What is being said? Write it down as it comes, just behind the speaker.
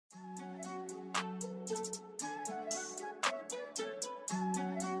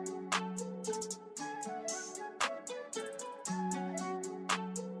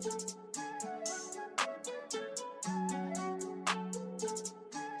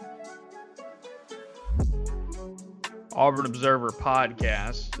Auburn Observer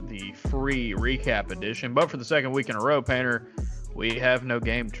podcast, the free recap edition. But for the second week in a row, Painter, we have no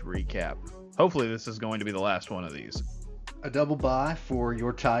game to recap. Hopefully this is going to be the last one of these. A double bye for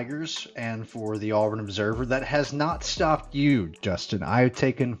your Tigers and for the Auburn Observer. That has not stopped you, Justin. I have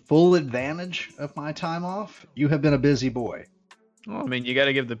taken full advantage of my time off. You have been a busy boy. Well, I mean, you got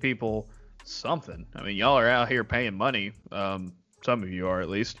to give the people something. I mean, y'all are out here paying money. Some of you are, at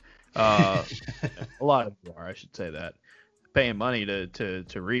least. A lot of you are, I should say that. Paying money to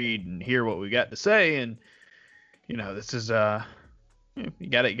read and hear what we got to say, and this is you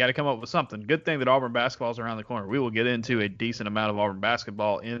got to come up with something. Good thing that Auburn basketball is around the corner. We will get into a decent amount of Auburn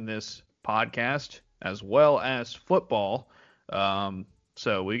basketball in this podcast, as well as football.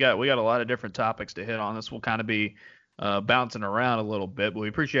 So we got a lot of different topics to hit on. This will kind of be bouncing around a little bit, but we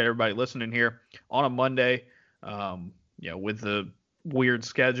appreciate everybody listening here on a Monday. With the weird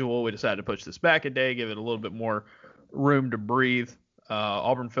schedule, we decided to push this back a day, give it a little bit more room to breathe.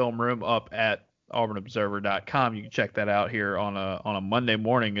 Auburn Film Room up at auburnobserver.com. You can check that out here on a Monday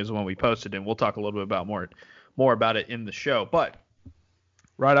morning is when we posted, and we'll talk a little bit about more about it in the show. But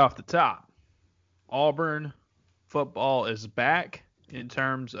right off the top, Auburn football is back in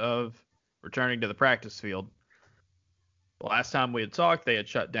terms of returning to the practice field. The last time we had talked, they had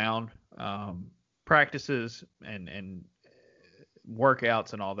shut down practices and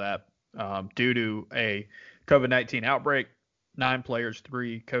workouts and all that due to a COVID-19 outbreak. 9 players,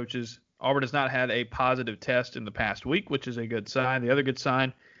 3 coaches. Auburn has not had a positive test in the past week, which is a good sign. The other good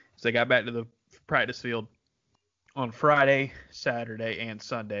sign is they got back to the practice field on Friday, Saturday, and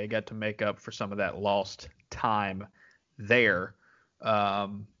Sunday. Got to make up for some of that lost time there. I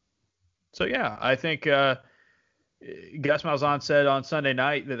think Gus Malzahn said on Sunday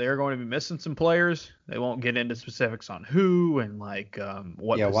night that they're going to be missing some players. They won't get into specifics on who and what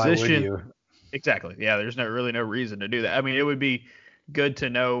position. Why would you? Exactly. Yeah, there's no reason to do that. I mean, it would be good to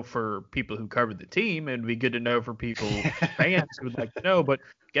know for people who covered the team. It'd be good to know for people, fans who would like to know. But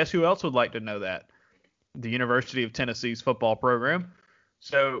guess who else would like to know that? The University of Tennessee's football program.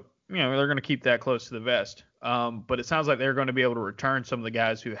 So, they're going to keep that close to the vest. But it sounds like they're going to be able to return some of the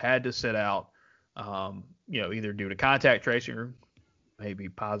guys who had to sit out, either due to contact tracing or maybe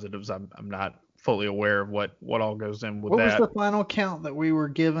positives. I'm not fully aware of what all goes in with that. What was the final count that we were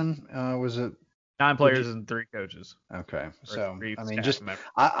given? Was it 9 players and 3 coaches? Okay. So, I mean,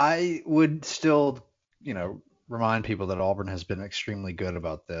 I would still, remind people that Auburn has been extremely good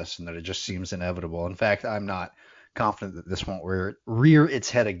about this and that it just seems inevitable. In fact, I'm not confident that this won't rear its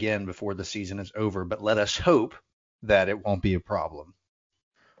head again before the season is over, but let us hope that it won't be a problem.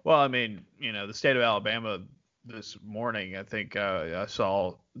 Well, I mean, the state of Alabama this morning, I think I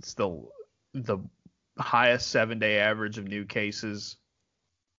saw it's the highest 7-day average of new cases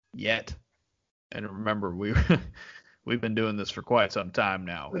yet. And remember, we've been doing this for quite some time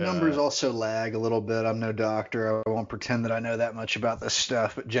now. The numbers also lag a little bit. I'm no doctor. I won't pretend that I know that much about this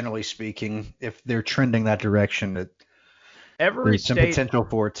stuff. But generally speaking, if they're trending that direction, there's some potential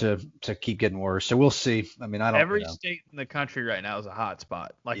for it to keep getting worse. So we'll see. I mean, I don't know. Every state in the country right now is a hot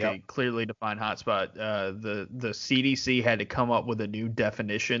spot, a clearly defined hot spot. The CDC had to come up with a new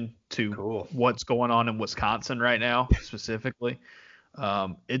definition to what's going on in Wisconsin right now specifically.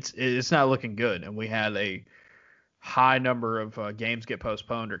 It's not looking good, and we had a high number of games get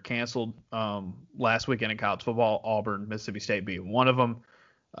postponed or canceled last weekend in college football. Auburn, Mississippi State being one of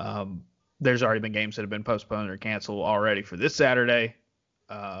them. There's already been games that have been postponed or canceled already for this Saturday.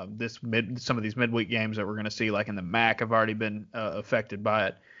 Some of these midweek games that we're going to see, like in the MAC, have already been affected by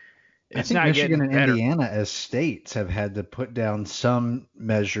it. I think Michigan and Indiana as states have had to put down some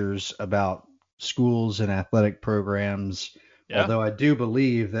measures about schools and athletic programs. Yeah. Although I do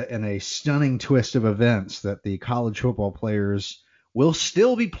believe that in a stunning twist of events that the college football players will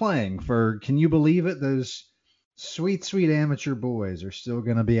still be playing for, can you believe it? Those sweet, sweet amateur boys are still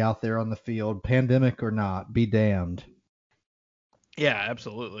going to be out there on the field, pandemic or not, be damned. Yeah,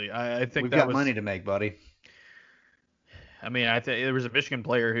 absolutely. I think we've got money to make, buddy. I mean, I think there was a Michigan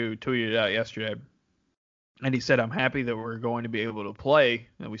player who tweeted out yesterday, and he said, "I'm happy that we're going to be able to play,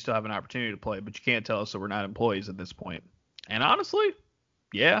 and we still have an opportunity to play, but you can't tell us that we're not employees at this point." And honestly,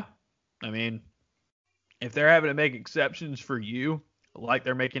 yeah. I mean, if they're having to make exceptions for you, like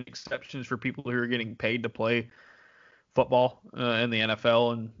they're making exceptions for people who are getting paid to play football in the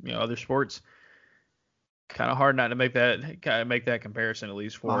NFL and other sports, kind of hard not to make that comparison, at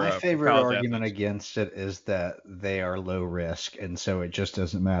least for my favorite college argument athletes. against it is that they are low risk, and so it just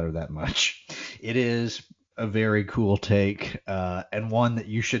doesn't matter that much. It is a very cool take, and one that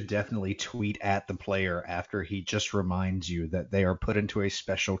you should definitely tweet at the player after he just reminds you that they are put into a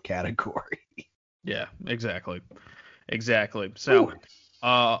special category. Yeah, exactly. So,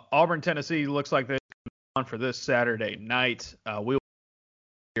 Auburn, Tennessee looks like they're on for this Saturday night. We'll be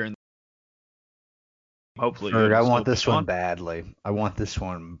here in hopefully. Ferg, I want this one badly. I want this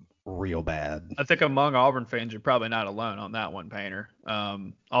one real bad. I think among Auburn fans, you're probably not alone on that one, Painter.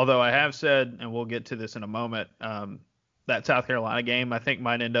 Although I have said, and we'll get to this in a moment, that South Carolina game I think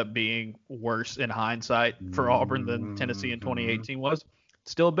might end up being worse in hindsight for Auburn than Tennessee in 2018 was.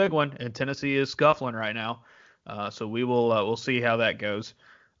 Still a big one, and Tennessee is scuffling right now. So we'll see how that goes.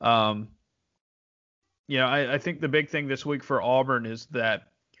 I think the big thing this week for Auburn is that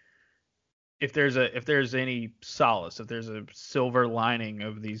if there's any solace, if there's a silver lining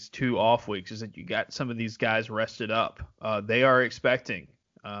of these 2 off weeks, is that you got some of these guys rested up. They are expecting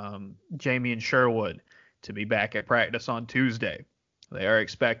Jamien Sherwood to be back at practice on Tuesday. They are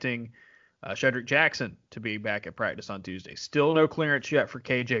expecting Shedrick Jackson to be back at practice on Tuesday. Still no clearance yet for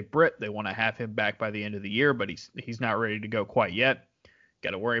KJ Britt. They want to have him back by the end of the year, but he's not ready to go quite yet.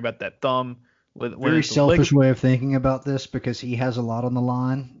 Got to worry about that thumb. Very selfish way of thinking about this, because he has a lot on the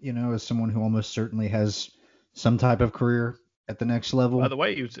line, as someone who almost certainly has some type of career at the next level. By the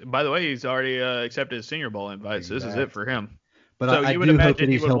way, he's already accepted his Senior Bowl invite, so this is it for him. But so I do hope that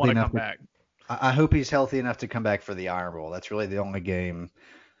he's healthy enough. I hope he's healthy enough to come back for the Iron Bowl. That's really the only game.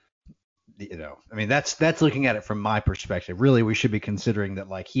 That's looking at it from my perspective. Really, we should be considering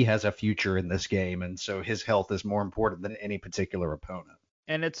that he has a future in this game, and so his health is more important than any particular opponent.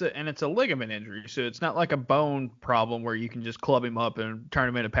 And it's a ligament injury, so it's not like a bone problem where you can just club him up and turn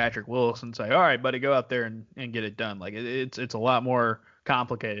him into Patrick Willis and say, all right, buddy, go out there and get it done. It's a lot more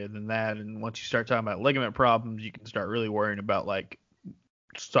complicated than that. And once you start talking about ligament problems, you can start really worrying about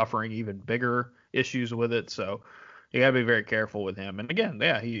suffering even bigger issues with it. So you gotta be very careful with him. And again,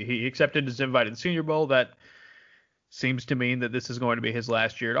 yeah, he accepted his invite to the Senior Bowl. That seems to mean that this is going to be his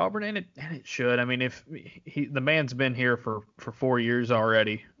last year at Auburn, and it should. I mean, if the man's been here for 4 years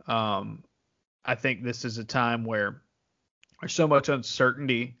already, I think this is a time where there's so much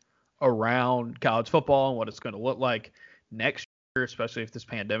uncertainty around college football and what it's going to look like next year, especially if this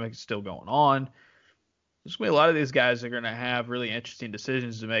pandemic is still going on. There's going to be a lot of these guys that are going to have really interesting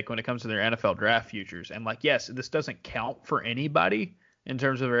decisions to make when it comes to their NFL draft futures. And yes, this doesn't count for anybody in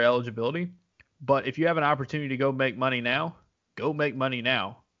terms of their eligibility. But if you have an opportunity to go make money now, go make money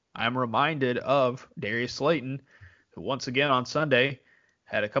now. I'm reminded of Darius Slayton, who once again on Sunday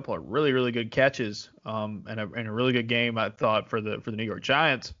had a couple of really, really good catches and a really good game, I thought, for the New York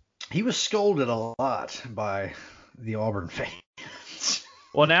Giants. He was scolded a lot by the Auburn fans.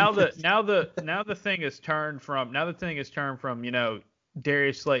 Well, now the thing has turned from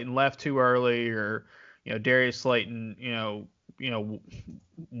Darius Slayton left too early, or Darius Slayton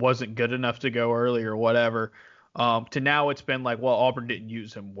wasn't good enough to go early or whatever, to now it's been Auburn didn't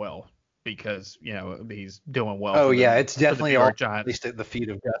use him well because he's doing well. Oh yeah, it's definitely at least at the feet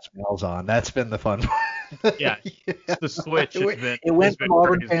of Gus Malzahn. That's been the fun part. Yeah, the switch. It went from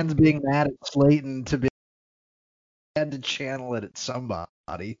Auburn fans being mad at Slayton to had to channel it at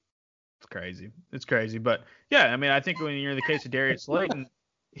somebody. It's crazy, but yeah, I mean, I think when you're in the case of Darius Slayton,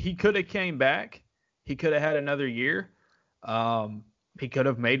 he could have came back. He could have had another year. He could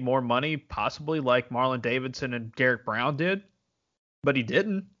have made more money, possibly like Marlon Davidson and Garrett Brown did, but he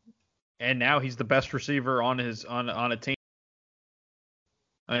didn't. And now he's the best receiver on a team.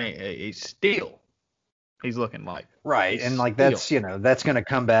 I mean, a steal. He's looking like right, and that's that's going to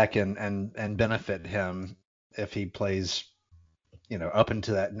come back and benefit him if he plays, up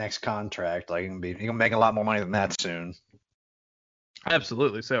into that next contract. He can make a lot more money than that soon.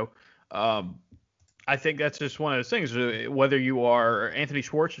 Absolutely. So, I think that's just one of those things. Whether you are Anthony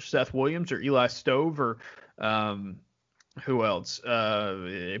Schwartz or Seth Williams or Eli Stove or who else?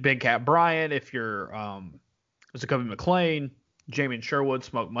 Big Cat Bryant. If you're Zakoby McClain, Jamien Sherwood,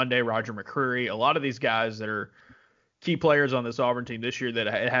 Smoke Monday, Roger McCreary. A lot of these guys that are key players on this Auburn team this year that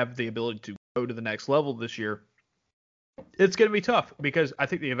have the ability to go to the next level this year. It's going to be tough because I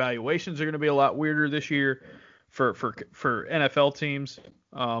think the evaluations are going to be a lot weirder this year for NFL teams.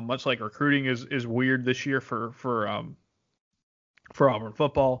 Much like recruiting is weird this year for Auburn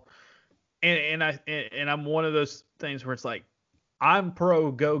football, and I'm one of those things where it's I'm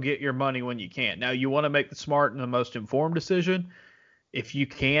pro go get your money when you can. Now you want to make the smart and the most informed decision. If you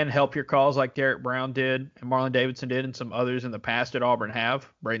can help your calls like Derek Brown did and Marlon Davidson did and some others in the past at Auburn have,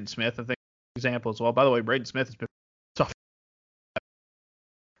 Braden Smith I think example as well. By the way, Braden Smith has been tough.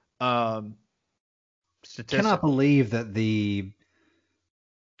 Cannot believe that the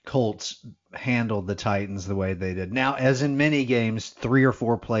Colts handled the Titans the way they did. Now, as in many games, 3 or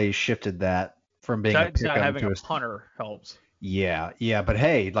 4 plays shifted that from being Titans a pick not up having to a punter helps. Yeah, but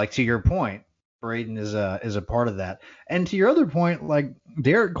hey, like to your point, Braden is a part of that. And to your other point, like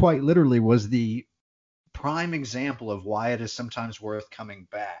Derek quite literally was the prime example of why it is sometimes worth coming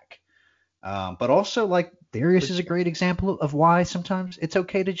back. But also, like Darius is a great example of why sometimes it's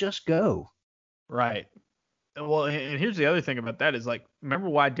okay to just go. Right. Well, and here's the other thing about that is like, remember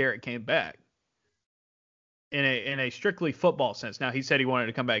why Derek came back? In a strictly football sense. Now he said he wanted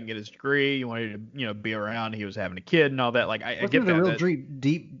to come back and get his degree. He wanted to be around. He was having a kid and all that. Like I get that. Wasn't it a real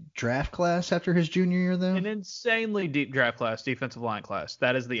deep draft class after his junior year though? An insanely deep draft class, defensive line class.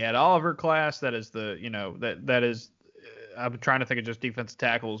 That is the Ed Oliver class. That is the that is. I'm trying to think of just defensive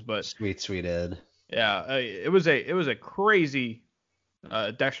tackles, but sweet Ed. Yeah, it was a crazy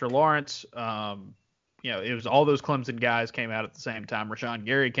Dexter Lawrence. It was all those Clemson guys came out at the same time. Rashawn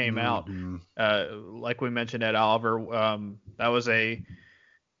Gary came out. Like we mentioned, Ed Oliver. That was a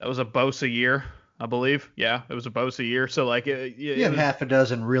Bosa year, I believe. Yeah, it was a Bosa year. So like, you had half a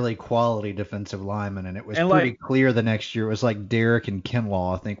dozen really quality defensive linemen, and it was pretty clear the next year. It was like Derek and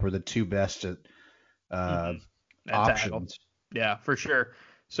Kinlaw, I think, were the two best at options. Yeah, for sure.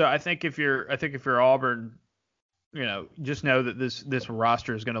 So I think if you're Auburn, just know that this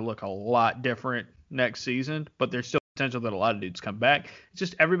roster is going to look a lot different next season, but there's still potential that a lot of dudes come back. It's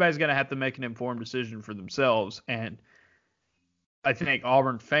just everybody's going to have to make an informed decision for themselves, and I think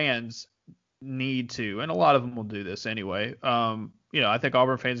Auburn fans need to, and a lot of them will do this anyway. I think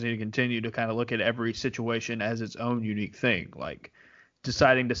Auburn fans need to continue to kind of look at every situation as its own unique thing. Like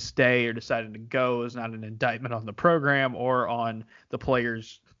deciding to stay or deciding to go is not an indictment on the program or on the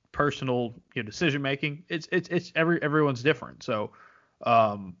players' personal decision making. It's everyone's different. So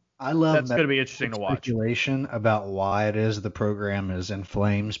I love that's going to be interesting to watch. Speculation about why it is the program is in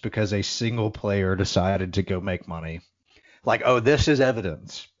flames because a single player decided to go make money. Like, oh, this is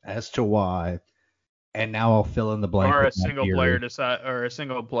evidence as to why, and now I'll fill in the blank. Or a single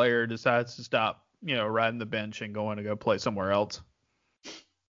player decides to stop, riding the bench and going to go play somewhere else.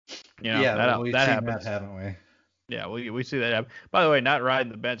 We've seen that, haven't we? Yeah, we see that happen. By the way, not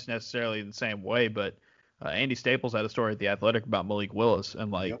riding the bench necessarily in the same way, but Andy Staples had a story at The Athletic about Malik Willis,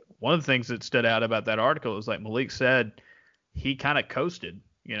 and one of the things that stood out about that article is like Malik said he kind of coasted.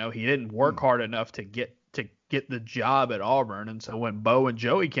 He didn't work hard enough to get the job at Auburn, and so when Bo and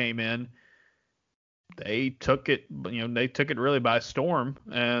Joey came in, they took it really by storm,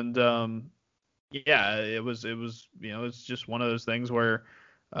 and it was it's just one of those things where.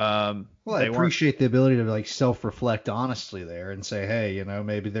 I appreciate the ability to self-reflect honestly there and say, hey,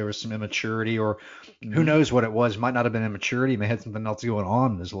 maybe there was some immaturity or who knows what it was. Might not have been immaturity. He may have had something else going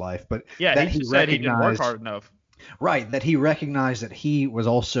on in his life. But that he said he didn't work hard enough. Right. That he recognized that he was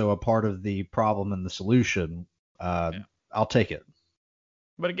also a part of the problem and the solution. I'll take it.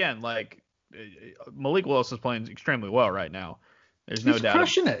 But again, Malik Willis is playing extremely well right now. There's no doubt. He's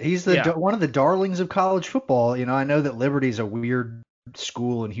crushing it. He's one of the darlings of college football. I know that Liberty's a weird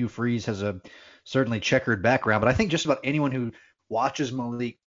school and Hugh Freeze has a certainly checkered background, but I think just about anyone who watches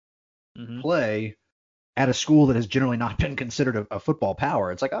Malik play at a school that has generally not been considered a football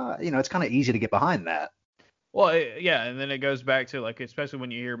power, it's like, it's kind of easy to get behind that. Well, and then it goes back to especially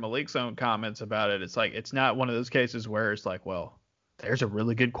when you hear Malik's own comments about it, it's like it's not one of those cases where it's like, well, there's a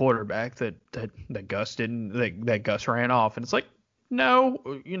really good quarterback that Gus didn't that Gus ran off, and it's like, no,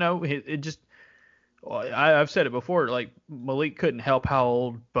 it just. Well, I've said it before, Malik couldn't help how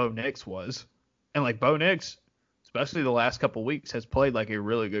old Bo Nix was. And Bo Nix, especially the last couple of weeks, has played like a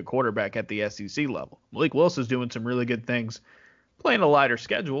really good quarterback at the SEC level. Malik Willis is doing some really good things, playing a lighter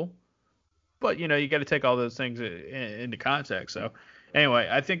schedule. But, you got to take all those things into context. So, anyway,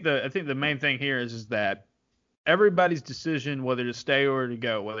 I think the main thing here is that everybody's decision whether to stay or to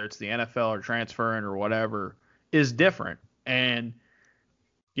go, whether it's the NFL or transferring or whatever, is different. And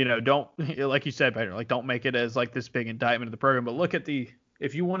don't, like you said, Peter, don't make it as this big indictment of the program, but look at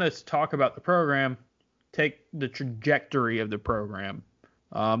if you want to talk about the program, take the trajectory of the program.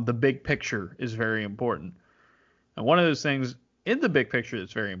 The big picture is very important. And one of those things in the big picture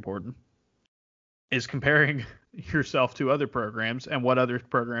that's very important is comparing yourself to other programs and what other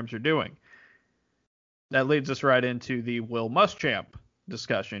programs are doing. That leads us right into the Will Muschamp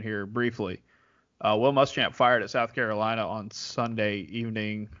discussion here briefly. Will Muschamp fired at South Carolina on Sunday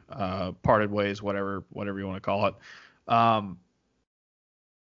evening, parted ways, whatever you want to call it.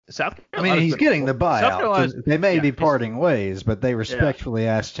 South I Carolina. mean, he's getting the buyout. They may be parting ways, but they respectfully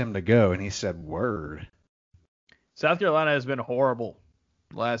asked him to go, and he said, "Word." South Carolina has been horrible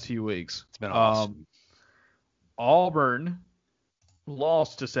the last few weeks. It's been awesome. Auburn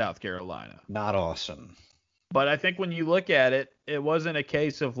lost to South Carolina. Not awesome. But I think when you look at it, it wasn't a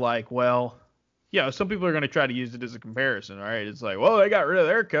case of like, well, some people are going to try to use it as a comparison, right? It's like, well, they got rid of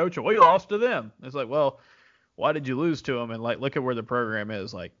their coach and we lost to them. It's like, well, why did you lose to them? And like, look at where the program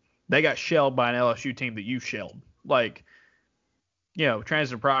is. Like, they got shelled by an LSU team that you shelled. Like,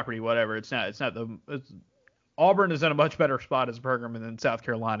 transitive property, whatever. Auburn is in a much better spot as a program than South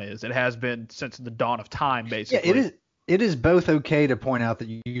Carolina is. It has been since the dawn of time, basically. Yeah, it is both okay to point out that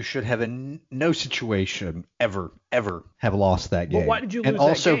you should have in no situation ever have lost that game. But why did you lose that game? And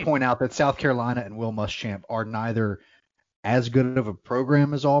also point out that South Carolina and Will Muschamp are neither as good of a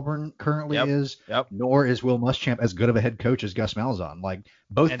program as Auburn currently is, nor is Will Muschamp as good of a head coach as Gus Malzahn. Like,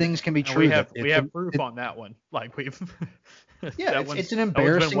 both things can be true. We have proof on that one. Like, we've it's an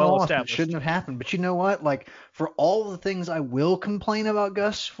embarrassing loss that shouldn't have happened. But you know what? Like, for all the things I will complain about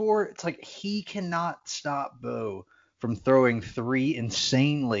Gus for, it's like he cannot stop Bo from throwing 3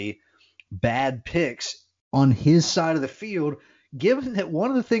 insanely bad picks on his side of the field, given that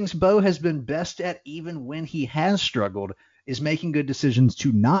one of the things Bo has been best at, even when he has struggled, is making good decisions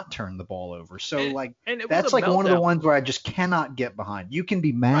to not turn the ball over. So, that's like one of the ones where I just cannot get behind. You can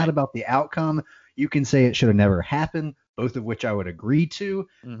be mad about the outcome. You can say it should have never happened, both of which I would agree to.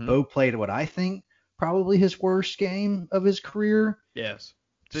 Mm-hmm. Bo played what I think probably his worst game of his career. Yes.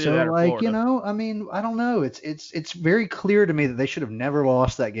 So, like, I mean, I don't know. It's very clear to me that they should have never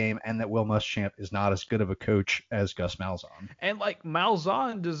lost that game, and that Will Muschamp is not as good of a coach as Gus Malzahn. And like,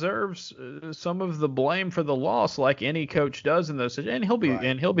 Malzahn deserves some of the blame for the loss, like any coach does in those situations.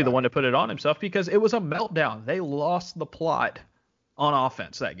 And he'll be the one to put it on himself, because it was a meltdown. They lost the plot on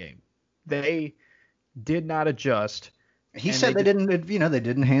offense that game. They did not adjust. He said they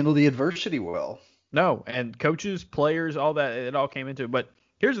didn't handle the adversity well. No, and coaches, players, all that, it all came into it. But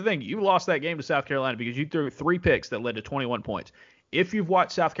here's the thing. You lost that game to South Carolina because you threw 3 picks that led to 21 points. If you've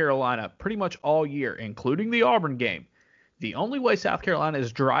watched South Carolina pretty much all year, including the Auburn game, the only way South Carolina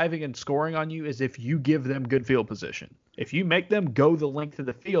is driving and scoring on you is if you give them good field position. If you make them go the length of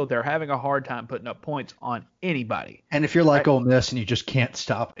the field, they're having a hard time putting up points on anybody. And if you're like Ole Miss and you just can't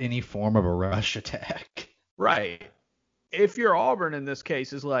stop any form of a rush attack. Right. If you're Auburn in this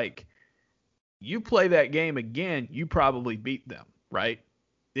case, is like, you play that game again, you probably beat them, right?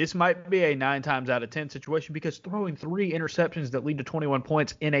 This might be a 9 times out of 10 situation, because throwing 3 interceptions that lead to 21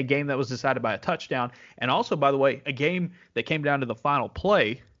 points in a game that was decided by a touchdown, and also, by the way, a game that came down to the final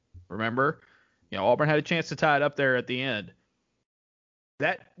play. Remember, Auburn had a chance to tie it up there at the end.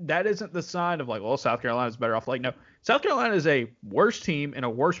 That isn't the sign of like, well, South Carolina's better off. Like, no, South Carolina is a worse team and a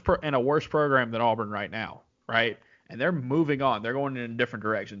worse program than Auburn right now, right? And they're moving on. They're going in a different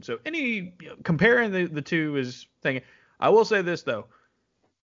direction. So comparing the two is thinking. I will say this though.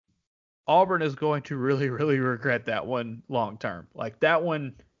 Auburn is going to really, really regret that one long term. Like, that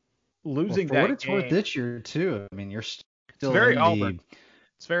one, losing that game. For what it's worth this year too. I mean, you're still It's very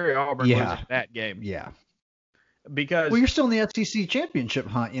Auburn losing that game. Yeah. Because you're still in the SEC championship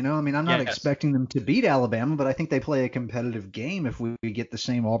hunt. I mean, I'm not expecting them to beat Alabama, but I think they play a competitive game if we get the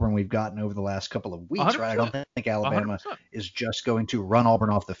same Auburn we've gotten over the last couple of weeks, 100%. Right? I don't think Alabama 100%. Is just going to run Auburn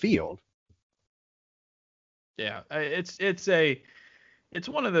off the field. Yeah, it's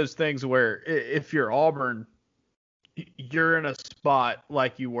one of those things where if you're Auburn, you're in a spot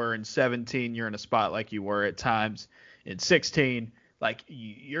like you were in 17. You're in a spot like you were at times in 16. Like,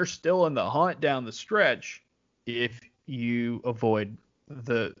 you're still in the hunt down the stretch if you avoid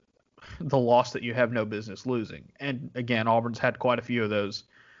the loss that you have no business losing. And again, Auburn's had quite a few of those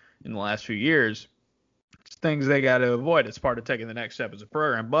in the last few years. It's things they got to avoid. It's part of taking the next step as a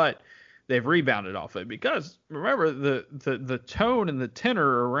program, but they've rebounded off it, because remember, the tone and the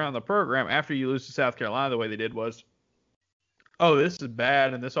tenor around the program after you lose to South Carolina the way they did was, oh, this is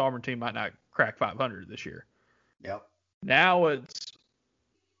bad, and this Auburn team might not crack 500 this year. Yep. Now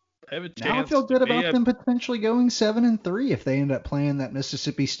I feel good about them potentially going 7-3 if they end up playing that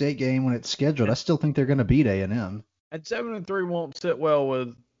Mississippi State game when it's scheduled. I still think they're going to beat A&M. And 7-3 won't sit well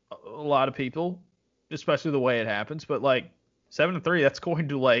with a lot of people, especially the way it happens. But like 7-3, that's going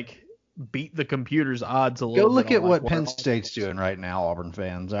to like beat the computer's odds a little bit. Go look at what Penn State's doing right now, Auburn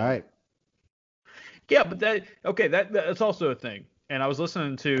fans. All right. Yeah, but that's also a thing. And I was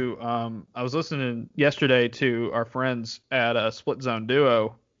listening yesterday to our friends at Split Zone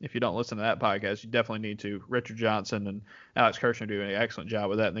Duo. If you don't listen to that podcast, you definitely need to. Richard Johnson and Alex Kirshner do an excellent job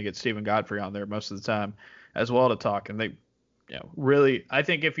with that, and they get Stephen Godfrey on there most of the time as well to talk. And really, I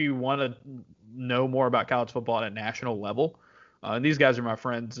think if you want to know more about college football at a national level, and these guys are my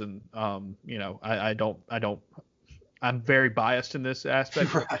friends, and I'm very biased in this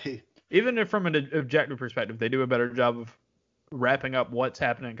aspect. Right. Even from an objective perspective, they do a better job of wrapping up what's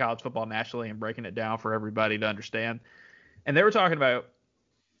happening in college football nationally and breaking it down for everybody to understand. And they were talking about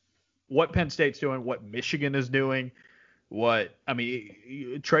what Penn State's doing, what Michigan is doing,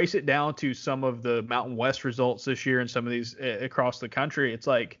 you trace it down to some of the Mountain West results this year and some of these across the country. It's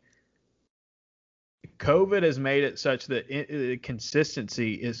like COVID has made it such that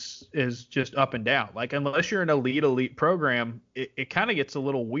consistency is just up and down. Like, unless you're an elite program, it kind of gets a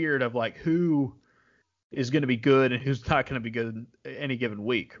little weird of like who is going to be good and who's not going to be good any given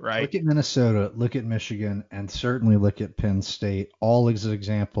week, right? Look at Minnesota, look at Michigan, and certainly look at Penn State, all as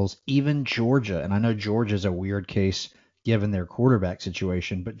examples, even Georgia. And I know Georgia's a weird case given their quarterback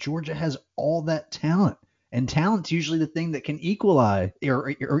situation, but Georgia has all that talent. And talent's usually the thing that can equalize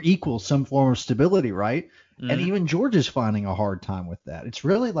or equal some form of stability, right? Mm-hmm. And even Georgia's finding a hard time with that. It's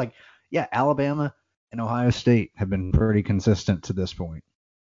really like, yeah, Alabama and Ohio State have been pretty consistent to this point.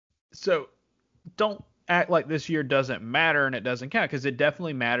 So don't act like this year doesn't matter and it doesn't count, because it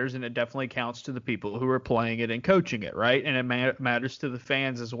definitely matters, and it definitely counts to the people who are playing it and coaching it, right? And it matters to the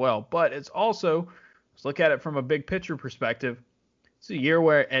fans as well. But it's also, let's look at it from a big picture perspective. It's a year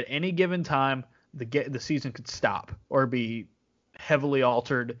where at any given time the season could stop or be heavily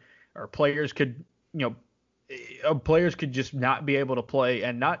altered, or players could just not be able to play,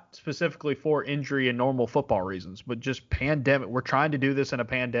 and not specifically for injury and normal football reasons, but just pandemic. We're trying to do this in a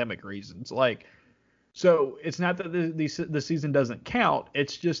pandemic reasons. So it's not that the season doesn't count.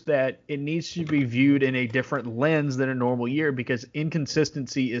 It's just that it needs to be viewed in a different lens than a normal year, because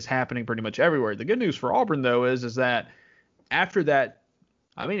inconsistency is happening pretty much everywhere. The good news for Auburn, though, is that after that,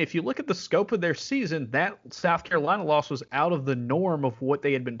 I mean, if you look at the scope of their season, that South Carolina loss was out of the norm of what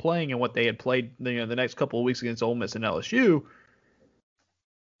they had been playing and what they had played, the next couple of weeks against Ole Miss and LSU.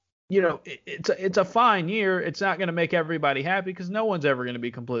 It's a fine year. It's not going to make everybody happy, because no one's ever going to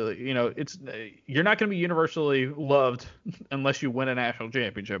be completely, you're not going to be universally loved unless you win a national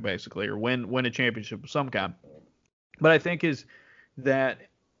championship, basically, or win a championship of some kind. But I think is that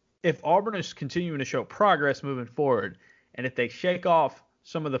if Auburn is continuing to show progress moving forward, and if they shake off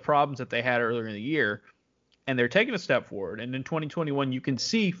some of the problems that they had earlier in the year, and they're taking a step forward, and in 2021 you can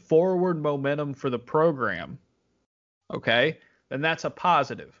see forward momentum for the program, okay, then that's a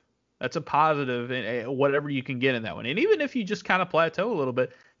positive. That's a positive in whatever you can get in that one. And even if you just kind of plateau a little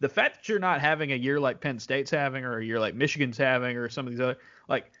bit, the fact that you're not having a year like Penn State's having, or a year like Michigan's having, or some of these other,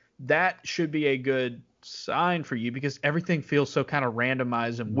 that should be a good sign for you, because everything feels so kind of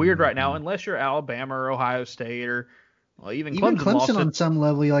randomized and weird right now, unless you're Alabama or Ohio State, or even Clemson on some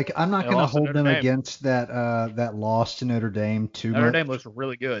level. I'm not going to hold them against that loss to Notre Dame too much. Notre Dame looks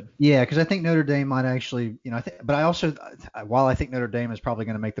really good. Yeah, because I think Notre Dame might actually, but I also, while I think Notre Dame is probably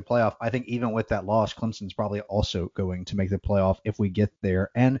going to make the playoff, I think even with that loss, Clemson's probably also going to make the playoff if we get there.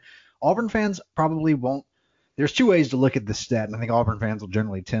 And Auburn fans probably won't. There's two ways to look at the stat, and I think Auburn fans will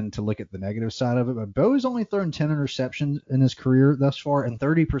generally tend to look at the negative side of it. But Bo's only thrown 10 interceptions in his career thus far, and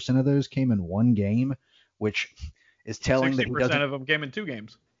 30% of those came in one game, which is telling that 60% of them came in two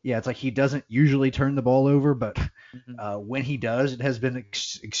games. Yeah, it's like he doesn't usually turn the ball over, but when he does, it has been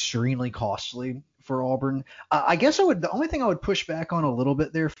extremely costly for Auburn. I guess the only thing I would push back on a little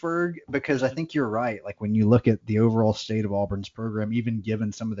bit there, Ferg, because I think you're right. Like, when you look at the overall state of Auburn's program, even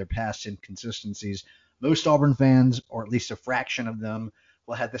given some of their past inconsistencies, most Auburn fans, or at least a fraction of them,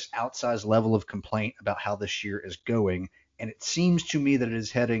 will have this outsized level of complaint about how this year is going. And it seems to me that it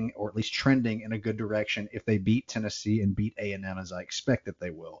is heading, or at least trending, in a good direction if they beat Tennessee and beat A&M, as I expect that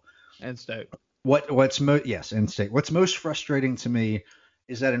they will. And State. And State. What's most frustrating to me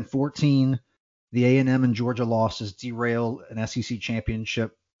is that in 2014, the A&M and Georgia losses derail an SEC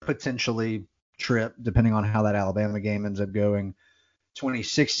championship potentially trip, depending on how that Alabama game ends up going.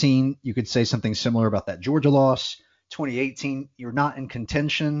 2016, you could say something similar about that Georgia loss. 2018, you're not in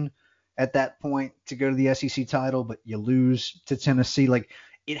contention at that point to go to the SEC title, but you lose to Tennessee.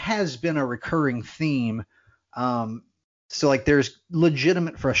 It has been a recurring theme. So there's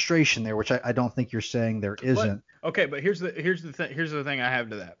legitimate frustration there, which I don't think you're saying there isn't. But here's the thing I have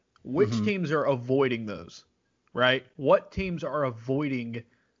to that. Which teams are avoiding those, right? What teams are avoiding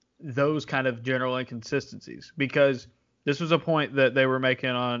those kind of general inconsistencies? Because this was a point that they were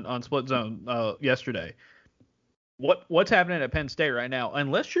making on Split Zone yesterday. What's happening at Penn State right now?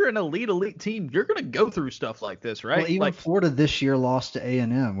 Unless you're an elite team, you're going to go through stuff like this, right? Well, even Florida this year lost to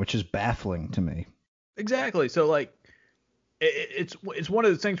A&M, which is baffling to me. Exactly. So it's one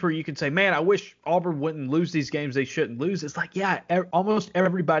of those things where you can say, man, I wish Auburn wouldn't lose these games they shouldn't lose. It's like, yeah, almost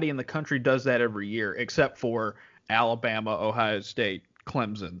everybody in the country does that every year, except for Alabama, Ohio State,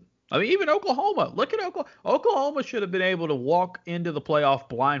 Clemson. I mean, even Oklahoma. Look at Oklahoma. Oklahoma should have been able to walk into the playoff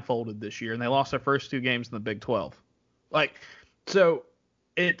blindfolded this year, and they lost their first 2 games in the Big 12. Like, so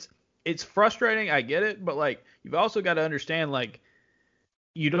it's frustrating. I get it, but like, you've also got to understand, like,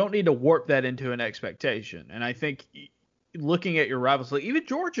 you don't need to warp that into an expectation. And I think looking at your rivals, like even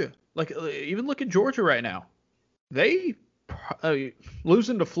Georgia, even look at Georgia right now. They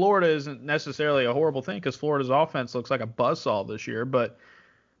losing to Florida isn't necessarily a horrible thing because Florida's offense looks like a buzzsaw this year. But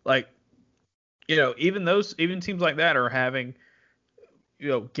like, even teams like that are having,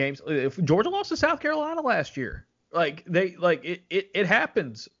 games. If Georgia lost to South Carolina last year, it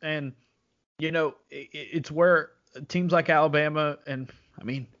happens. And, it's where teams like Alabama and, I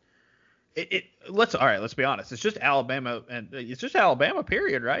mean, let's be honest. It's just Alabama, and it's just Alabama,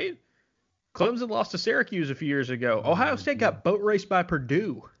 period, right? Clemson lost to Syracuse a few years ago. Ohio State got boat raced by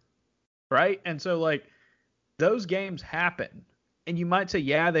Purdue, right? And so, like, those games happen. And you might say,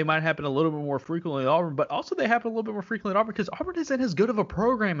 yeah, they might happen a little bit more frequently at Auburn, but also they happen a little bit more frequently at Auburn because Auburn isn't as good of a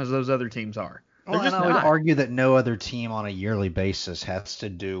program as those other teams are. Well, and I would argue that no other team on a yearly basis has to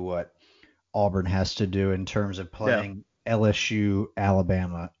do what Auburn has to do in terms of playing LSU,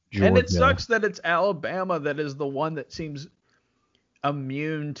 Alabama, Georgia. And it sucks that it's Alabama that is the one that seems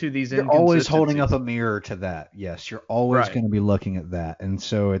immune to these inconsistencies. You're always holding up a mirror to that. Yes, you're always going to be looking at that. And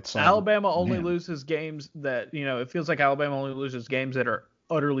so it's like, Alabama only loses games that, it feels like Alabama only loses games that are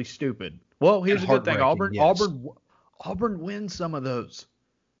utterly stupid. Well, here's a good thing. Auburn wins some of those.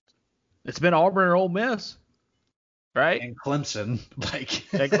 It's been Auburn or Ole Miss. Right? And Clemson.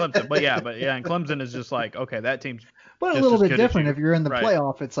 And Clemson. And Clemson is just like, okay, that team's but a little bit different. If you're in the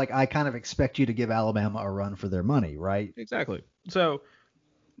playoff, it's like I kind of expect you to give Alabama a run for their money, right? Exactly. So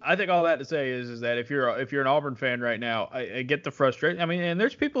I think all that to say is that if you're an Auburn fan right now, I get the frustration. I mean, and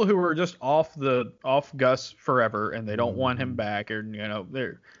there's people who are just off Gus forever and they don't want him back, or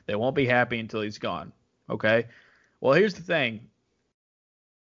they won't be happy until he's gone. Okay? Well, here's the thing.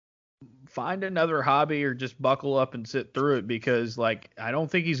 Find another hobby or just buckle up and sit through it because, like, I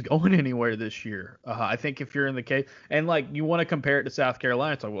don't think he's going anywhere this year. I think if you're in the case and, like, you want to compare it to South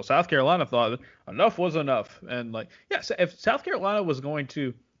Carolina, it's like, well, South Carolina thought enough was enough. And, like, yeah, so if South Carolina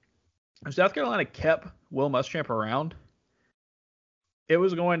kept Will Muschamp around, it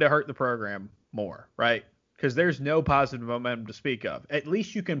was going to hurt the program more, right? Because there's no positive momentum to speak of. At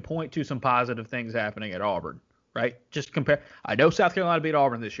least you can point to some positive things happening at Auburn. Right? Just compare. I know South Carolina beat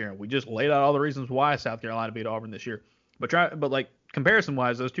Auburn this year, and we just laid out all the reasons why South Carolina beat Auburn this year. But like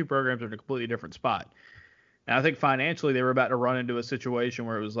comparison-wise, those two programs are in a completely different spot. And I think financially they were about to run into a situation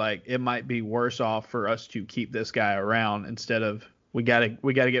where it was like it might be worse off for us to keep this guy around instead of we gotta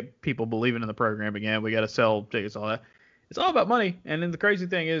get people believing in the program again. We gotta sell tickets, all that. It's all about money. And then the crazy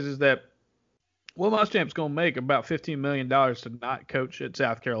thing is that Will Muschamp's gonna make about $15 million to not coach at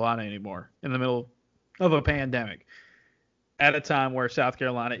South Carolina anymore in the middle of a pandemic at a time where South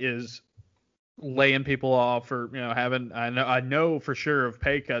Carolina is laying people off or, having, I know for sure of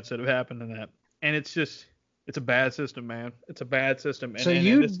pay cuts that have happened in that. And it's a bad system, man. It's a bad system. So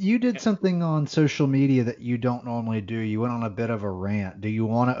you did something on social media that you don't normally do. You went on a bit of a rant. Do you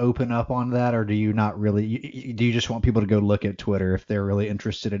want to open up on that, or do you not really? Do you just want people to go look at Twitter if they're really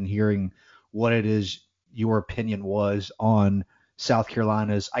interested in hearing what it is your opinion was on South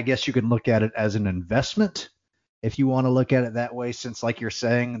Carolina's? I guess you can look at it as an investment if you want to look at it that way, since, like you're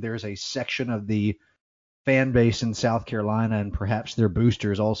saying, there's a section of the fan base in South Carolina and perhaps their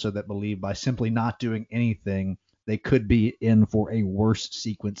boosters also that believe by simply not doing anything, they could be in for a worse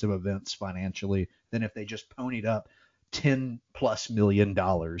sequence of events financially than if they just ponied up $10+ million.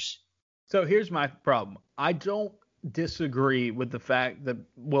 So here's my problem. I don't disagree with the fact that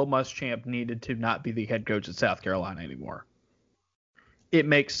Will Muschamp needed to not be the head coach at South Carolina anymore. It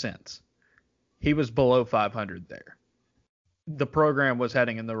makes sense. He was below 500 there. The program was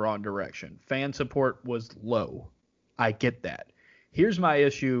heading in the wrong direction. Fan support was low. I get that. Here's my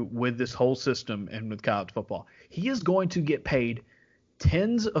issue with this whole system and with college football. He is going to get paid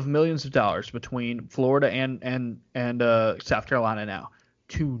tens of millions of dollars between Florida and South Carolina now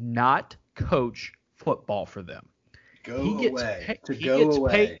to not coach football for them. He gets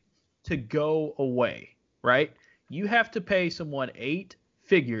paid to go away, right? You have to pay someone 8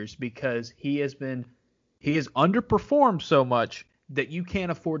 figures because he has underperformed so much that you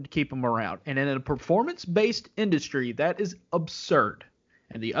can't afford to keep him around. And in a performance-based industry, that is absurd.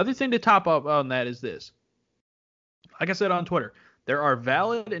 And the other thing to top up on that is this. Like I said on Twitter, There are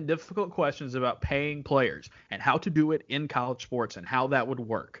valid and difficult questions about paying players and how to do it in college sports and how that would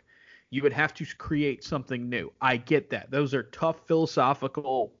work. You would have to create something new. I get that. Those are tough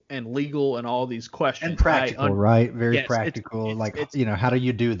philosophical and legal and all these questions. And practical, right? Very yes, practical. How do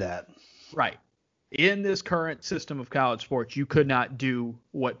you do that? Right. In this current system of college sports, you could not do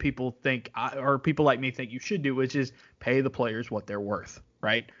what people think, or people like me think you should do, which is pay the players what they're worth,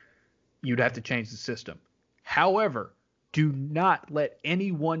 right? You'd have to change the system. However, do not let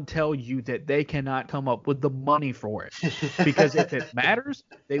anyone tell you that they cannot come up with the money for it. Because if it matters,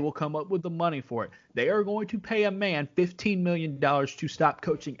 they will come up with the money for it. They are going to pay a man $15 million to stop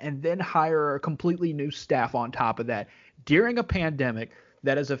coaching and then hire a completely new staff on top of that during a pandemic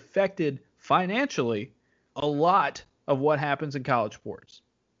that has affected financially a lot of what happens in college sports.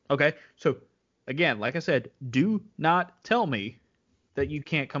 Okay? So, again, like I said, do not tell me that you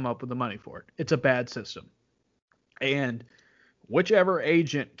can't come up with the money for it. It's a bad system. And whichever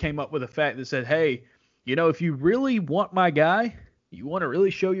agent came up with a fact that said, hey, if you really want my guy, you want to really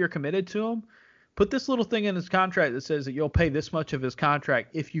show you're committed to him, put this little thing in his contract that says that you'll pay this much of his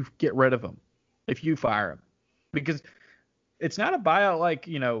contract if you get rid of him, if you fire him. Because it's not a buyout like,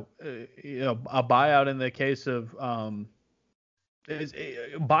 a buyout in the case of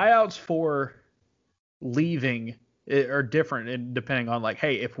buyouts for leaving are different, and depending on like,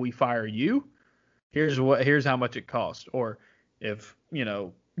 hey, if we fire you, here's how much it costs, or if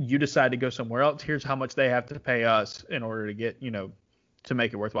you decide to go somewhere else, here's how much they have to pay us in order to get to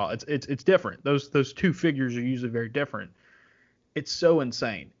make it worthwhile. It's different. Those two figures are usually very different. It's so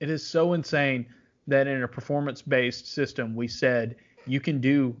insane. It is so insane that in a performance-based system, we said you can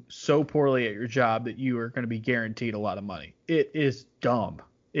do so poorly at your job that you are going to be guaranteed a lot of money. It is dumb.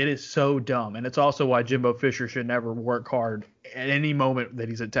 It is so dumb. And it's also why Jimbo Fisher should never work hard at any moment that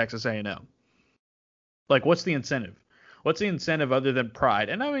he's at Texas A&M. Like, what's the incentive? What's the incentive other than pride?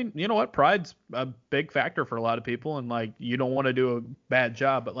 And I mean, you know what? Pride's a big factor for a lot of people, and like, you don't want to do a bad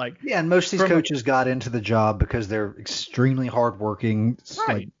job, but like, yeah. And most of these coaches got into the job because they're extremely hardworking,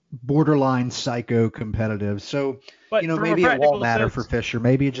 right, like borderline psycho competitive. So, but maybe it won't matter for Fisher.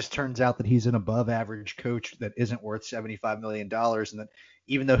 Maybe it just turns out that he's an above average coach that isn't worth $75 million, and that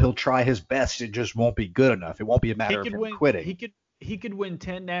even though he'll try his best, it just won't be good enough. It won't be a matter of him quitting. He could win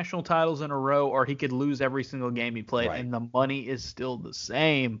 10 national titles in a row, or he could lose every single game he played, right, and the money is still the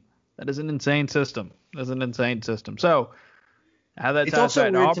same. That is an insane system. So, it's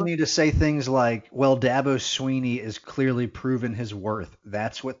also weird to me to say things like, well, Dabo Swinney is clearly proven his worth.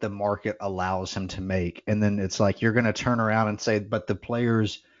 That's what the market allows him to make. And then it's like you're going to turn around and say, but the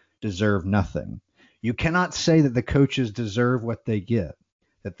players deserve nothing. You cannot say that the coaches deserve what they get,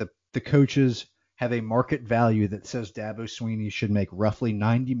 that the coaches have a market value that says Dabo Swinney should make roughly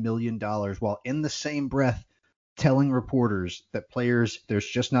 $90 million, while in the same breath telling reporters that players, there's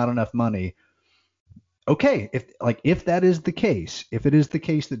just not enough money. Okay, if that is the case, if it is the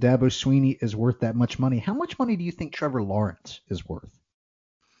case that Dabo Swinney is worth that much money, how much money do you think Trevor Lawrence is worth?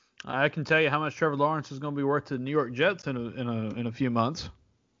 I can tell you how much Trevor Lawrence is going to be worth to the New York Jets in a few months.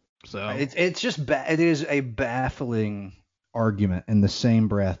 So it's just it is a baffling argument in the same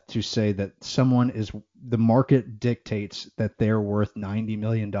breath to say that the market dictates that they're worth $90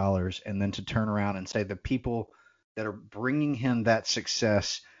 million, and then to turn around and say the people that are bringing him that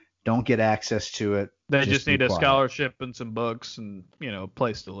success don't get access to it. They just need a scholarship and some books and a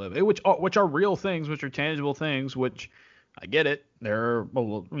place to live, which are real things, which are tangible things, which I get it. There are,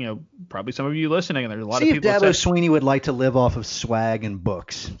 probably some of you listening, and there's a lot of people. See if Dabo Swinney would like to live off of swag and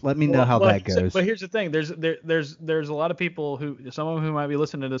books. Let me know how that goes. But here's the thing: there's a lot of people some of them who might be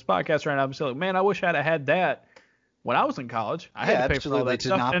listening to this podcast right now and say, like, man, I wish I'd have had that when I was in college. I had to pay for all that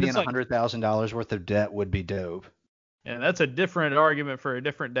stuff. Not being $100,000 worth of debt would be dope. And that's a different argument for a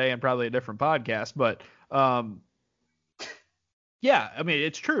different day and probably a different podcast. But yeah, I mean,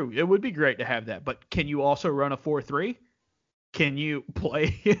 it's true. It would be great to have that. But can you also run a 4-3? Can you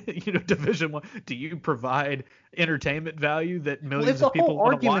play, Division I? Do you provide entertainment value that millions of people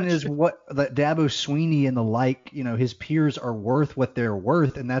want to watch? The whole argument is that Dabo Swinney and the like, his peers are worth what they're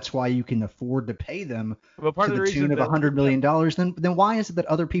worth, and that's why you can afford to pay them to the tune of $100 million. Then why is it that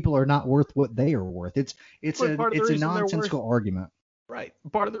other people are not worth what they are worth? It's a nonsensical argument. Right.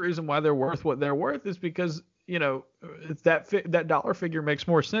 Part of the reason why they're worth what they're worth is because that dollar figure makes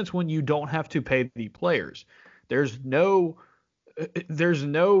more sense when you don't have to pay the players. There's no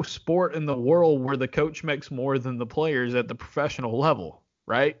sport in the world where the coach makes more than the players at the professional level,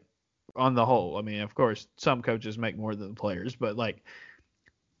 right? On the whole. I mean, of course, some coaches make more than the players, but like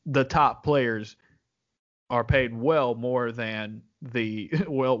the top players are paid well more than the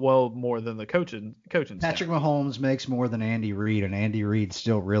coaching Patrick staff. Mahomes makes more than Andy Reid, and Andy Reid's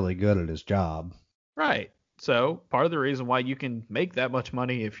still really good at his job. Right. So part of the reason why you can make that much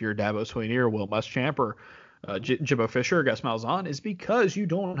money if you're Dabo Swinney or Will Muschamp or Jimbo Fisher or Gus Malzahn is because you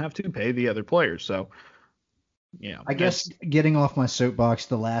don't have to pay the other players. So, I guess getting off my soapbox,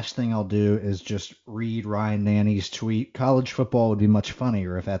 the last thing I'll do is just read Ryan Nanny's tweet. College football would be much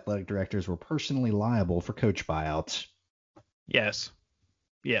funnier if athletic directors were personally liable for coach buyouts. Yes.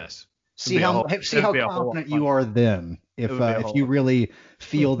 See how confident you are then if you really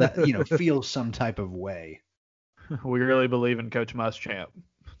feel that feel some type of way. We really believe in Coach Muschamp.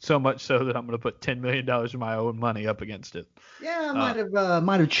 So much so that I'm going to put $10 million of my own money up against it. Yeah,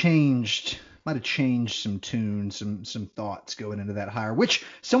 might have changed some tunes, some thoughts going into that hire, which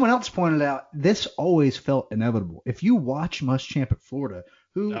someone else pointed out, this always felt inevitable. If you watch Muschamp at Florida,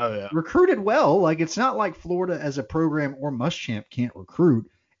 who recruited well, like it's not like Florida as a program or Muschamp can't recruit,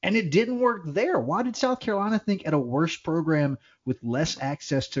 and it didn't work there. Why did South Carolina think at a worse program with less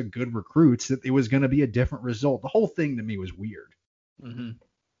access to good recruits that it was going to be a different result? The whole thing to me was weird. Mm-hmm.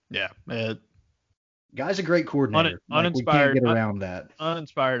 Yeah. Guy's a great coordinator. Uninspired, we can't get around that.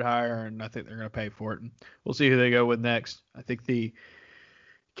 Uninspired hire, and I think they're going to pay for it. And we'll see who they go with next. I think the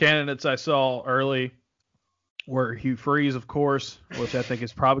candidates I saw early were Hugh Freeze, of course, which I think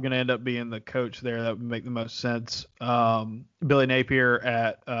is probably going to end up being the coach there. That would make the most sense. Billy Napier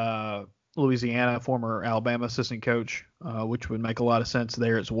at Louisiana, former Alabama assistant coach, which would make a lot of sense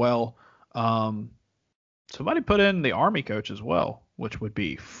there as well. Somebody put in the Army coach as well, which would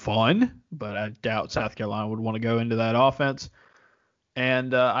be fun, but I doubt South Carolina would want to go into that offense.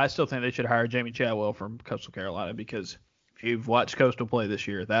 And I still think they should hire Jamie Chadwell from Coastal Carolina because if you've watched Coastal play this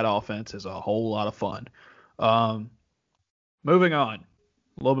year, that offense is a whole lot of fun. Moving on,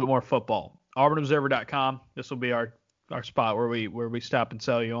 a little bit more football. AuburnObserver.com. This will be our spot where we stop and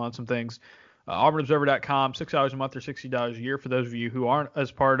sell you on some things. AuburnObserver.com, $6 a month or $60 a year for those of you who aren't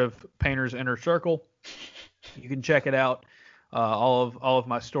as part of Painter's Inner Circle. You can check it out. All of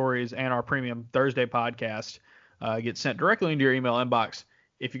my stories and our premium Thursday podcast get sent directly into your email inbox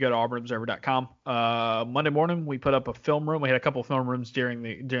if you go to AuburnObserver.com. Monday morning we put up a film room. We had a couple of film rooms during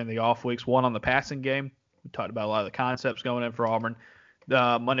the off weeks. One on the passing game. We talked about a lot of the concepts going in for Auburn.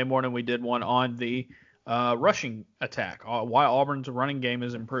 Monday morning we did one on the rushing attack. Why Auburn's running game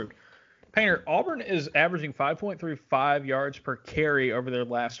is improved. Painter, Auburn is averaging 5.35 yards per carry over their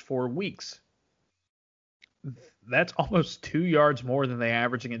last 4 weeks. That's almost 2 yards more than they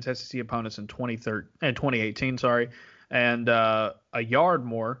averaged against SEC opponents in 2018, and a yard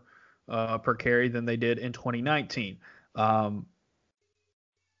more per carry than they did in 2019. I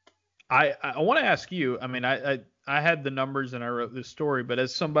want to ask you. I mean, I had the numbers and I wrote this story, but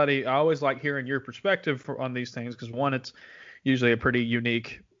as somebody, I always like hearing your perspective on these things because one, it's usually a pretty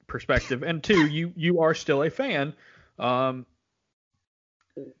unique perspective, and two, you are still a fan.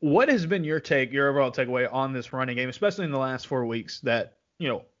 What has been your overall takeaway on this running game, especially in the last 4 weeks, that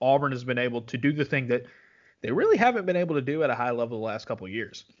Auburn has been able to do the thing that they really haven't been able to do at a high level the last couple of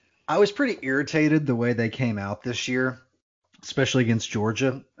years? I was pretty irritated the way they came out this year, especially against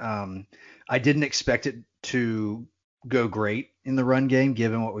Georgia. I didn't expect it to go great in the run game,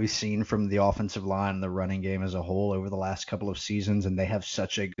 given what we've seen from the offensive line and the running game as a whole over the last couple of seasons, and they have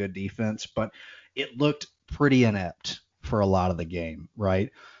such a good defense, but it looked pretty inept for a lot of the game, right?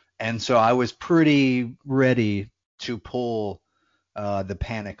 And so I was pretty ready to pull the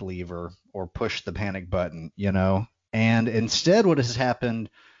panic lever or push the panic button, and instead what has happened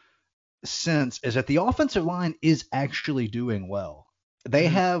since is that the offensive line is actually doing well. They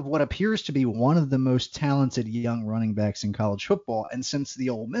have what appears to be one of the most talented young running backs in college football. And since the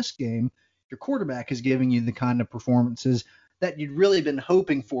Ole Miss game, your quarterback is giving you the kind of performances that you'd really been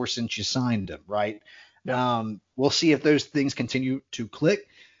hoping for since you signed him, right? Yep. We'll see if those things continue to click.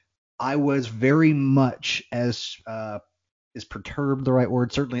 I was very much as perturbed, the right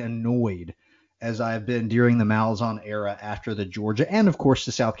word, certainly annoyed, as I've been during the Malzahn era after the Georgia and, of course,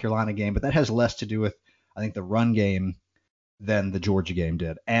 the South Carolina game. But that has less to do with, I think, the run game than the Georgia game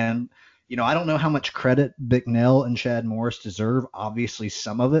did. And, I don't know how much credit Bicknell and Chad Morris deserve. Obviously,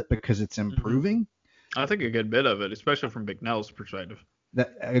 some of it because it's improving. I think a good bit of it, especially from Bicknell's perspective. I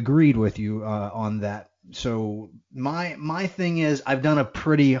agreed with you on that. So my thing is I've done a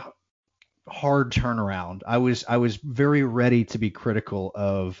pretty hard turnaround. I was very ready to be critical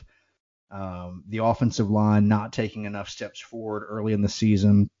of the offensive line not taking enough steps forward early in the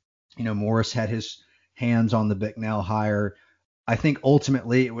season. Morris had his hands on the Bicknell hire. I think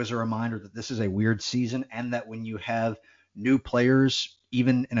ultimately it was a reminder that this is a weird season and that when you have new players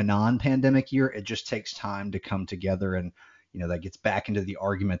even in a non-pandemic year, it just takes time to come together. And, that gets back into the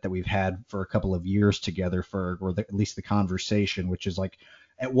argument that we've had for a couple of years together at least the conversation, which is like,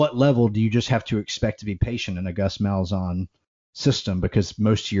 at what level do you just have to expect to be patient in a Gus Malzahn system? Because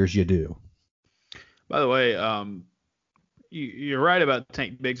most years you do. By the way, you're right about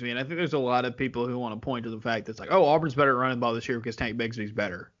Tank Bigsby, and I think there's a lot of people who want to point to the fact that it's like, oh, Auburn's better at running the ball this year because Tank Bigsby's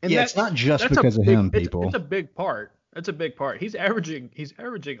better. And it's not just because of him, people. It's a big part. It's a big part. He's averaging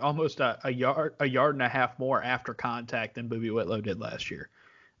almost a yard and a half more after contact than Boobie Whitlow did last year.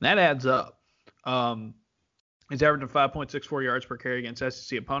 And that adds up. He's averaging 5.64 yards per carry against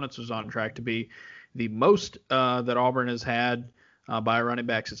SEC opponents, was on track to be the most that Auburn has had by running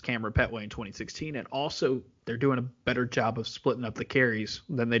backs since Cameron Petway in 2016. And also, they're doing a better job of splitting up the carries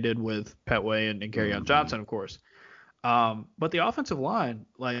than they did with Petway and Kerryon Johnson, of course. But the offensive line,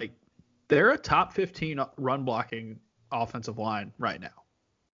 they're a top 15 run blocking offensive line right now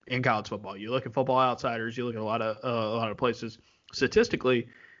in college football. You look at Football Outsiders, you look at a lot of places. Statistically,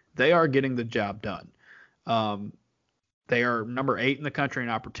 they are getting the job done. They are number 8 in the country in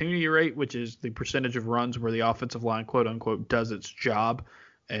opportunity rate, which is the percentage of runs where the offensive line, quote unquote, does its job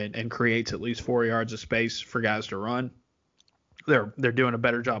and creates at least 4 yards of space for guys to run. They're doing a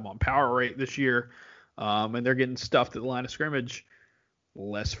better job on power rate this year, and they're getting stuffed at the line of scrimmage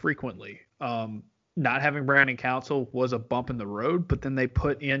less frequently. Not having Brandon Council was a bump in the road, but then they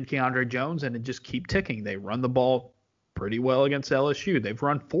put in Keandre Jones and it just keep ticking. They run the ball pretty well against LSU.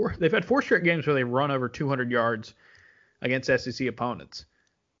 They've had 4 straight games where they've run over 200 yards against SEC opponents.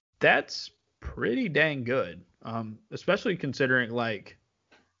 That's pretty dang good, especially considering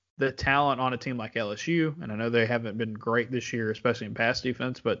the talent on a team like LSU. And I know they haven't been great this year, especially in pass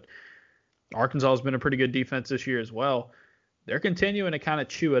defense, but Arkansas has been a pretty good defense this year as well. They're continuing to kind of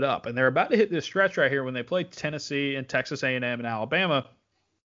chew it up, and they're about to hit this stretch right here when they play Tennessee and Texas A&M and Alabama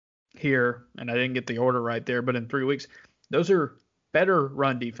here. And I didn't get the order right there, but in 3 weeks, those are better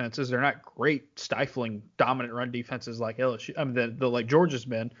run defenses. They're not great, stifling, dominant run defenses like LSU. I mean, like Georgia's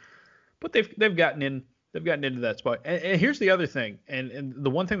been, but they've gotten into that spot. And here's the other thing, and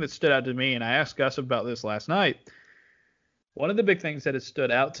the one thing that stood out to me, and I asked Gus about this last night. One of the big things that has stood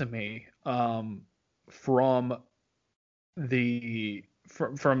out to me from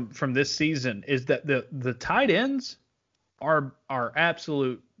this season is that the tight ends are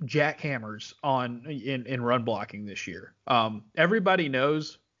absolute jackhammers in run blocking this year. Everybody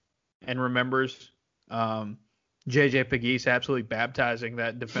knows and remembers JJ Pegues absolutely baptizing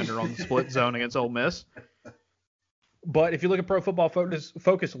that defender on the split zone against Ole Miss. But if you look at Pro Football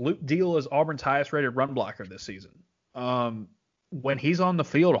Focus, Luke Deal is Auburn's highest rated run blocker this season. When he's on the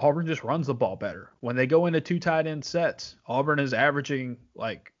field, Auburn just runs the ball better. When they go into 2 tight end sets, Auburn is averaging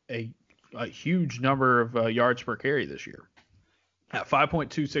a huge number of yards per carry this year. At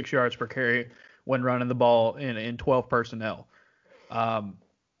 5.26 yards per carry when running the ball in 12 personnel.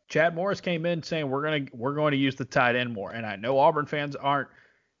 Chad Morris came in saying we're going to use the tight end more, and I know Auburn fans aren't.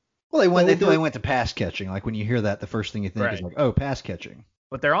 Well, they went to pass catching. Like when you hear that, the first thing you think is pass catching.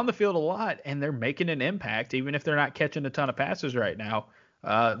 But they're on the field a lot, and they're making an impact, even if they're not catching a ton of passes right now.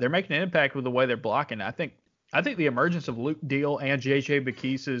 They're making an impact with the way they're blocking. I think the emergence of Luke Deal and J.J.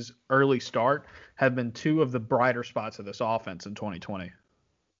 Pegues' early start have been 2 of the brighter spots of this offense in 2020.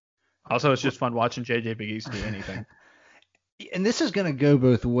 Also, it's just fun watching J.J. Pegues do anything. And this is going to go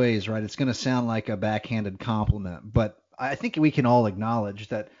both ways, right? It's going to sound like a backhanded compliment, but I think we can all acknowledge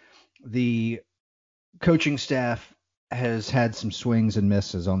that the coaching staff has had some swings and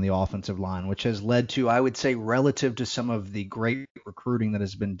misses on the offensive line, which has led to, I would say, relative to some of the great recruiting that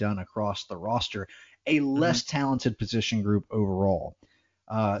has been done across the roster, a less talented position group overall.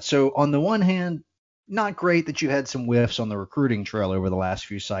 So on the one hand, not great that you had some whiffs on the recruiting trail over the last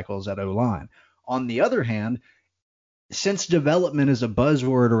few cycles at O-line. On the other hand, since development is a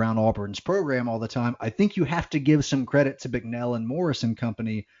buzzword around Auburn's program all the time, I think you have to give some credit to Bicknell and Morris and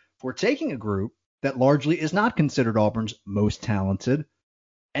company for taking a group that largely is not considered Auburn's most talented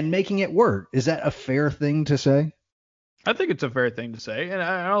and making it work. Is that a fair thing to say? I think it's a fair thing to say. And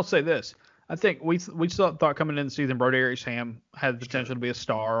I'll say this. I think we thought coming into the season Broderius Ham had the potential to be a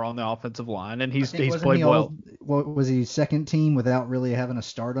star on the offensive line, and he's played well. Was he second team without really having a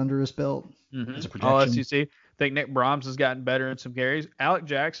start under his belt? As a projection? All SEC. I think Nick Brahms has gotten better in some carries. Alec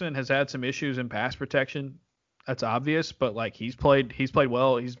Jackson has had some issues in pass protection. That's obvious, but he's played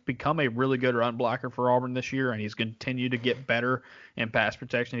well. He's become a really good run blocker for Auburn this year, and he's continued to get better in pass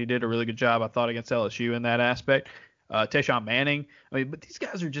protection. He did a really good job, I thought, against LSU in that aspect. Tayshawn Manning. But these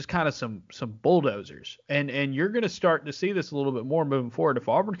guys are just kind of some bulldozers, and you're going to start to see this a little bit more moving forward. If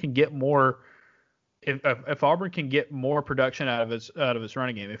Auburn can get more if Auburn can get more production out of its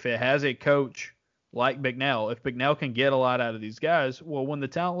running game, if it has a coach like Bicknell, if Bicknell can get a lot out of these guys, well, when the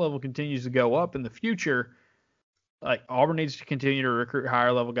talent level continues to go up in the future, like Auburn needs to continue to recruit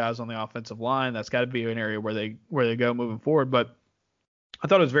higher level guys on the offensive line. That's got to be an area where they go moving forward. But I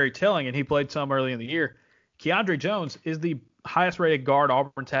thought it was very telling, and he played some early in the year. Keandre Jones is the highest rated guard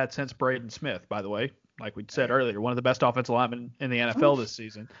Auburn's had since Braden Smith, by the way. Like we said earlier, one of the best offensive linemen in the NFL this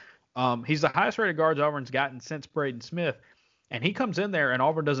season. He's the highest rated guards Auburn's gotten since Braden Smith, and he comes in there and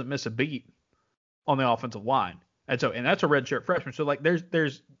Auburn doesn't miss a beat on the offensive line, and that's a redshirt freshman. So like there's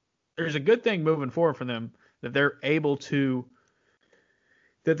a good thing moving forward for them that they're able to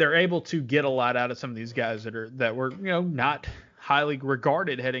get a lot out of some of these guys that were not highly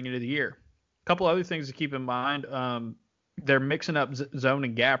regarded heading into the year. A couple other things to keep in mind. They're mixing up zone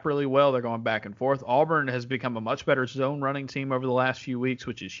and gap really well. They're going back and forth. Auburn has become a much better zone running team over the last few weeks,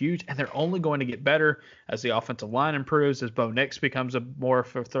 which is huge. And they're only going to get better as the offensive line improves, as Bo Nix becomes more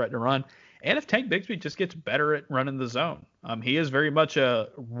of a threat to run. And if Tank Bigsby just gets better at running the zone. He is very much a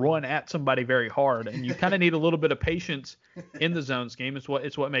run at somebody very hard. And you kind of need a little bit of patience in the zone scheme. It's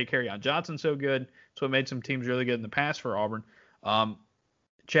what made Kerryon Johnson so good. It's what made some teams really good in the past for Auburn.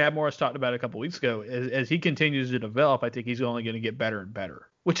 Chad Morris talked about it a couple weeks ago. As he continues to develop, I think he's only going to get better and better,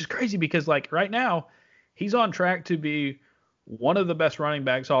 which is crazy because like right now he's on track to be one of the best running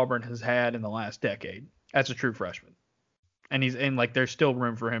backs Auburn has had in the last decade as a true freshman. And there's still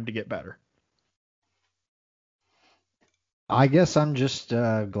room for him to get better. I guess I'm just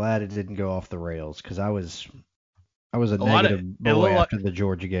glad it didn't go off the rails because I was a negative boy after the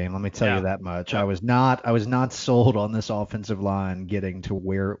Georgia game. Let me tell you that much. Yeah. I was not sold on this offensive line getting to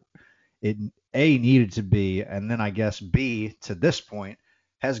where it A needed to be, and then I guess B to this point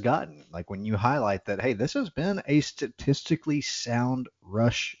has gotten. Like when you highlight that, hey, this has been a statistically sound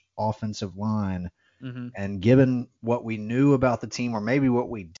rush offensive line, and given what we knew about the team, or maybe what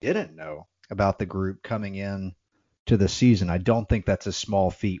we didn't know about the group coming in to the season, I don't think that's a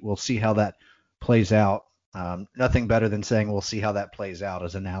small feat. We'll see how that plays out. Nothing better than saying we'll see how that plays out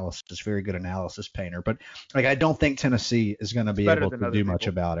as analysis, very good analysis painter. But like, I don't think Tennessee is going to be able to do much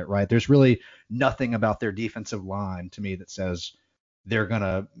about it, right? There's really nothing about their defensive line to me that says they're going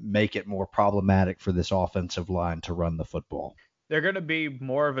to make it more problematic for this offensive line to run the football. They're going to be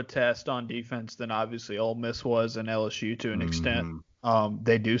more of a test on defense than obviously Ole Miss was and LSU to an extent.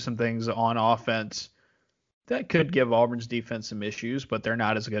 They do some things on offense that could give Auburn's defense some issues, but they're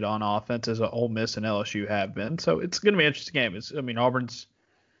not as good on offense as Ole Miss and LSU have been. So it's going to be an interesting game. Auburn's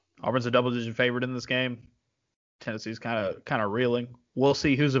a double-digit favorite in this game. Tennessee's kind of reeling. We'll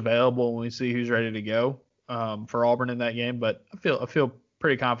see who's available when we see who's ready to go for Auburn in that game. But I feel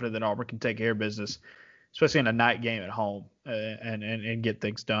pretty confident that Auburn can take care of business, especially in a night game at home, and get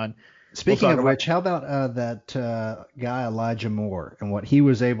things done. Speaking of which, how about that guy Elijah Moore and what he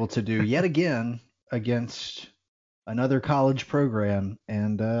was able to do yet again against another college program,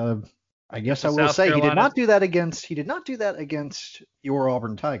 and I guess I will say he did not do that against your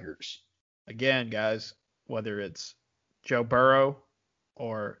Auburn Tigers. Again, guys, whether it's Joe Burrow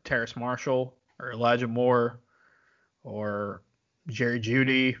or Terrace Marshall or Elijah Moore or Jerry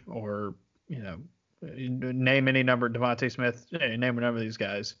Jeudy or name any number, Devontae Smith, name a number of these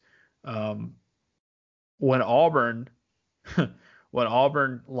guys. When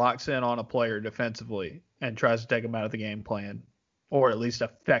Auburn locks in on a player defensively and tries to take them out of the game plan, or at least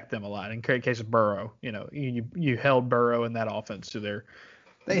affect them a lot. In the case of Burrow, you held Burrow in that offense to their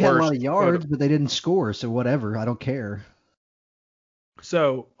They had a lot of yards, but they didn't score, so whatever. I don't care.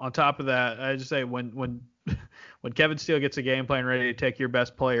 So on top of that, I just say when Kevin Steele gets a game plan ready to take your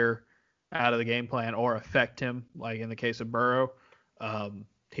best player out of the game plan or affect him, like in the case of Burrow,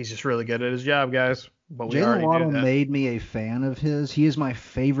 he's just really good at his job, guys. But Jalen Waddle made me a fan of his. He is my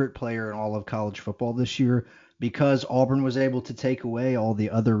favorite player in all of college football this year because Auburn was able to take away all the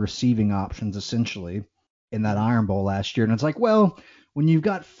other receiving options essentially in that Iron Bowl last year. And it's like, well, when you've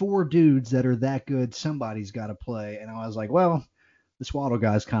got four dudes that are that good, somebody's got to play. And I was like, well, this Waddle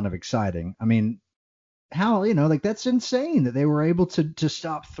guy's kind of exciting. I mean, how, that's insane that they were able to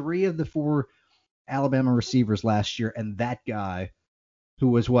stop three of the four Alabama receivers last year. And that guy, who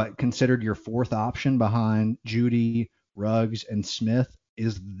was considered your fourth option behind Jeudy, Ruggs, and Smith,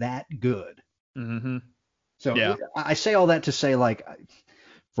 is that good. Mm-hmm. So yeah. I say all that to say,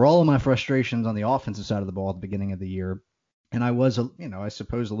 for all of my frustrations on the offensive side of the ball at the beginning of the year, and I was, I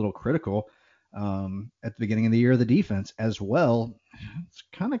suppose a little critical at the beginning of the year of the defense as well. It's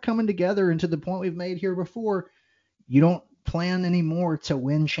kind of coming together, and to the point we've made here before, you don't plan anymore to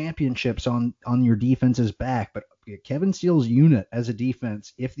win championships on your defense's back. But Kevin Steele's unit as a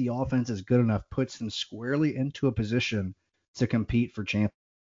defense, if the offense is good enough, puts them squarely into a position to compete for championships.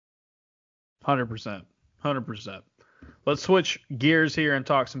 100%. 100%. Let's switch gears here and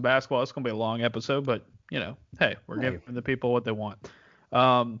talk some basketball. It's going to be a long episode, but, hey, we're giving the people what they want.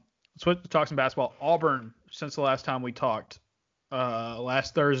 Let's talk some basketball. Auburn, since the last time we talked,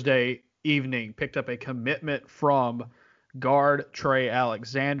 last Thursday evening, picked up a commitment from guard Trey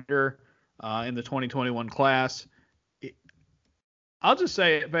Alexander in the 2021 class. I'll just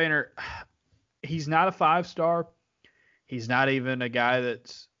say it, Boehner, he's not a 5-star. He's not even a guy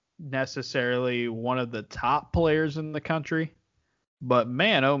that's necessarily one of the top players in the country. But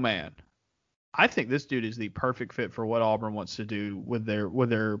man, oh man, I think this dude is the perfect fit for what Auburn wants to do with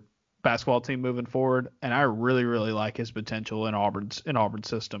their basketball team moving forward. And I really, really like his potential in Auburn's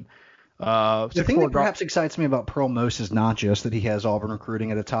system. The thing that perhaps excites me about Pearl most is not just that he has Auburn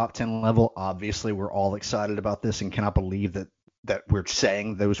recruiting at a top 10 level. Obviously, we're all excited about this and cannot believe that we're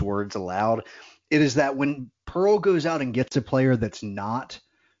saying those words aloud. It is that when Pearl goes out and gets a player that's not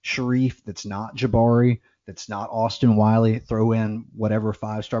Sharif, that's not Jabari, that's not Austin Wiley, throw in whatever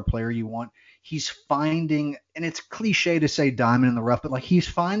 5-star player you want, he's finding, and it's cliche to say diamond in the rough, but he's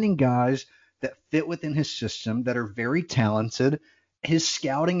finding guys that fit within his system that are very talented. His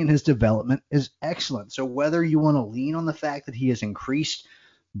scouting and his development is excellent. So whether you want to lean on the fact that he has increased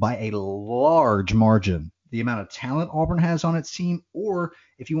by a large margin the amount of talent Auburn has on its team, or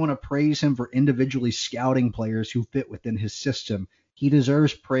if you want to praise him for individually scouting players who fit within his system, he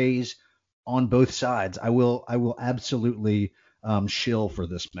deserves praise on both sides. I will absolutely shill for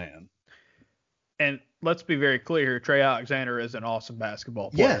this man. And let's be very clear here, Trey Alexander is an awesome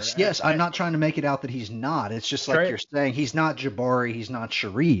basketball player. Yes. I'm not trying to make it out that he's not. It's just like you're saying, he's not Jabari, he's not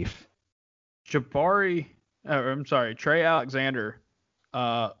Sharif. Trey Alexander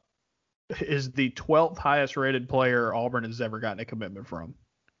is the 12th highest rated player Auburn has ever gotten a commitment from.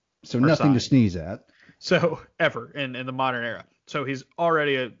 So nothing to sneeze at. So ever in the modern era. So he's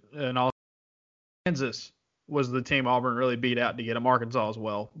already an all. Kansas was the team Auburn really beat out to get him. Arkansas as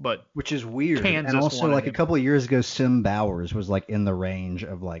well, but which is weird. Kansas and also a couple of years ago, Sim Bowers was in the range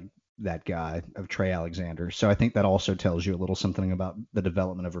of that guy of Trey Alexander. So I think that also tells you a little something about the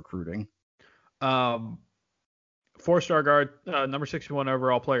development of recruiting. 4-star guard, number 61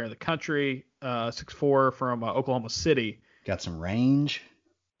 overall player in the country, 6'4" from Oklahoma City. Got some range,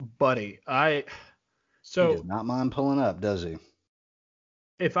 buddy. He does not mind pulling up, does he?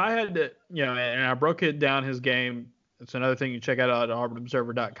 If I had to, and I broke it down his game. It's another thing you check out at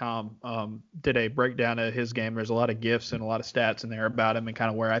auburnobserver.com. Did a breakdown of his game. There's a lot of gifs and a lot of stats in there about him and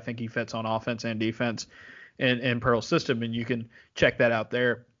kind of where I think he fits on offense and defense in Pearl's system, and you can check that out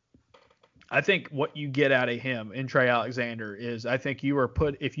there. I think what you get out of him in Trey Alexander is I think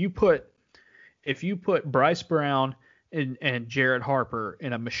if you put Bryce Brown and Jared Harper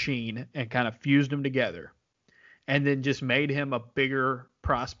in a machine and kind of fused them together and then just made him a bigger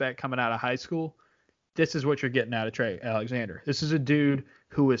prospect coming out of high school, this is what you're getting out of Trey Alexander. This is a dude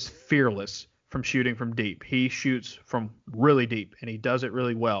who is fearless from shooting from deep. He shoots from really deep, and he does it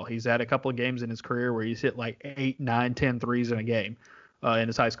really well. He's had a couple of games in his career where he's hit 8, 9, 10 threes in a game in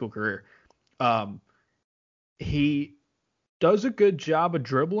his high school career. He does a good job of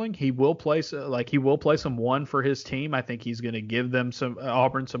dribbling. He will play some one for his team. I think he's going to give them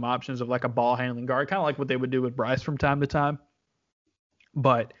Auburn some options of a ball handling guard, kind of like what they would do with Bryce from time to time.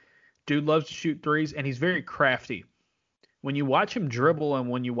 But dude loves to shoot threes, and he's very crafty. When you watch him dribble and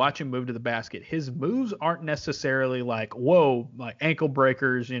when you watch him move to the basket, his moves aren't necessarily like ankle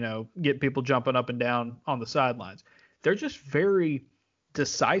breakers, get people jumping up and down on the sidelines. They're just very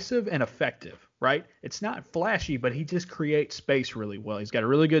decisive and effective, right? It's not flashy, but he just creates space really well. He's got a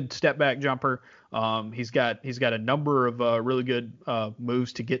really good step back jumper. He's got a number of really good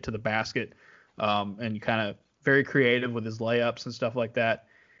moves to get to the basket, and kind of very creative with his layups and stuff like that.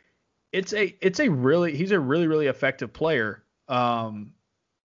 He's a really, really effective player on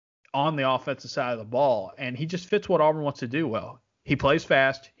the offensive side of the ball, and he just fits what Auburn wants to do well. He plays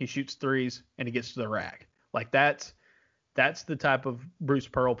fast, he shoots threes, and he gets to the rack. That's the type of Bruce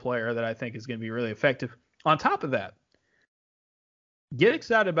Pearl player that I think is going to be really effective. On top of that, get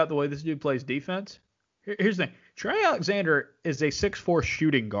excited about the way this dude plays defense. Here's the thing. Trey Alexander is a 6'4"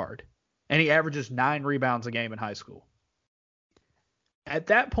 shooting guard, and he averages 9 rebounds a game in high school. At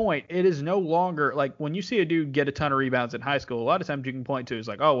that point, it is no longer when you see a dude get a ton of rebounds in high school, a lot of times you can point to is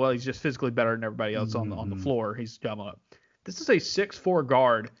oh, well, he's just physically better than everybody else on the floor. He's doubling up. This is a 6'4"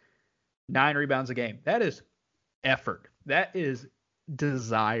 guard, 9 rebounds a game. That is effort. That is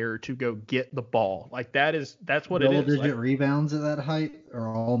desire to go get the ball. Like that's what it is. Double-digit rebounds at that height, or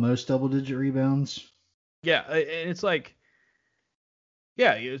almost double-digit rebounds. Yeah, and it's like,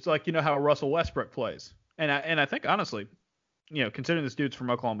 yeah, it's like, you know how Russell Westbrook plays, and I think honestly, you know, considering this dude's from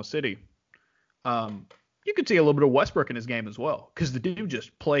Oklahoma City, you could see a little bit of Westbrook in his game as well, because the dude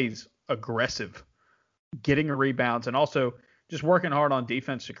just plays aggressive, getting rebounds, and also just working hard on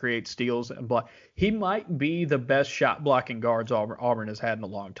defense to create steals and block. He might be the best shot blocking guards Auburn has had in a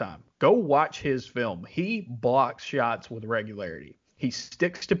long time. Go watch his film. He blocks shots with regularity. He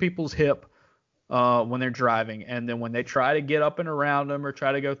sticks to people's hip when they're driving, and then when they try to get up and around him or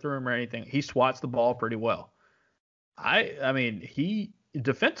try to go through him or anything, he swats the ball pretty well. I mean, he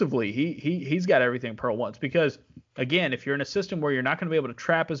defensively, he's got everything Pearl wants, because again, if you're in a system where you're not going to be able to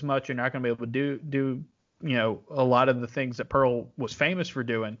trap as much, you're not going to be able to do you know, a lot of the things that Pearl was famous for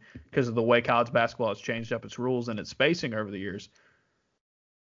doing because of the way college basketball has changed up its rules and its spacing over the years.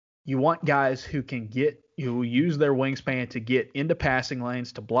 You want guys who will use their wingspan to get into passing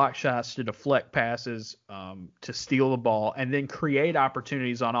lanes, to block shots, to deflect passes, to steal the ball, and then create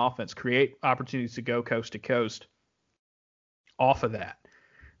opportunities on offense, create opportunities to go coast to coast off of that.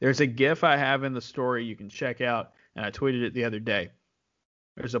 There's a GIF I have in the story you can check out, and I tweeted it the other day.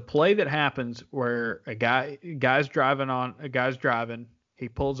 There's a play that happens where a guy's driving. He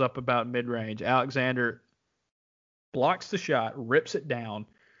pulls up about mid-range. Alexander blocks the shot, rips it down,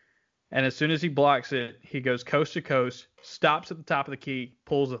 and as soon as he blocks it, he goes coast to coast, stops at the top of the key,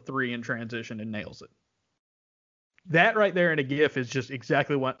 pulls a three in transition, and nails it. That right there in a GIF is just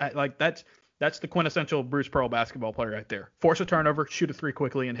exactly what that's the quintessential Bruce Pearl basketball player right there. Force a turnover, shoot a three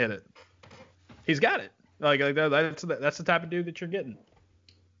quickly, and hit it. He's got it. That's the type of dude that you're getting.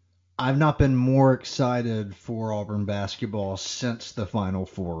 I've not been more excited for Auburn basketball since the Final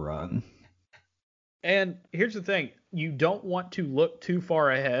Four run. And here's the thing. You don't want to look too far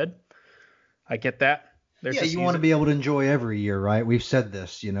ahead. I get that. You want to be able to enjoy every year, right? We've said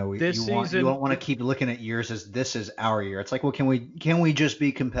this. You know, you don't want to keep looking at years as this is our year. It's like, well, can we just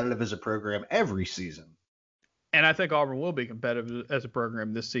be competitive as a program every season? And I think Auburn will be competitive as a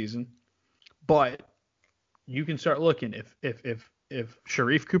program this season. But you can start looking if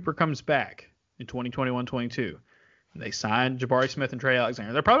Sharife Cooper comes back in 2021-22, and they sign Jabari Smith and Trey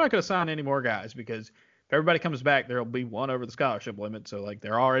Alexander, they're probably not going to sign any more guys, because if everybody comes back, there'll be one over the scholarship limit. So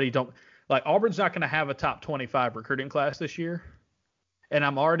Auburn's not going to have a top 25 recruiting class this year. And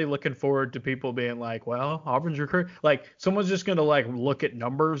I'm already looking forward to people being like, well, Auburn's recruit, like someone's just going to look at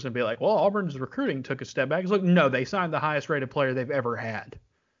numbers and be like, well, Auburn's recruiting took a step back. It's like, no, they signed the highest rated player they've ever had.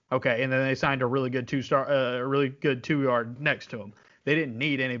 Okay, and then they signed a really good two-yard next to him. They didn't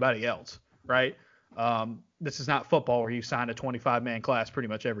need anybody else, right? This is not football where you sign a 25-man class pretty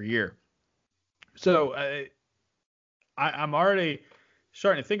much every year. So I'm already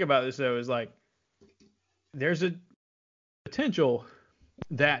starting to think about this, though, is like there's a potential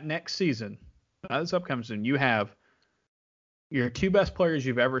that next season, this upcoming season, you have your two best players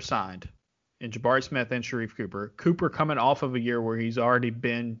you've ever signed in Jabari Smith and Sharife Cooper. Cooper coming off of a year where he's already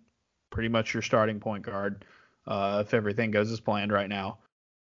been pretty much your starting point guard, if everything goes as planned right now.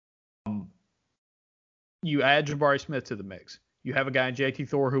 You add Jabari Smith to the mix. You have a guy in JT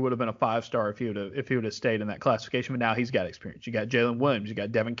Thor who would have been a 5-star if he would have stayed in that classification, but now he's got experience. You got Jalen Williams, you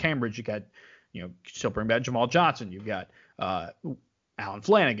got Devin Cambridge, you got, still bring back Jamal Johnson, you've got Alan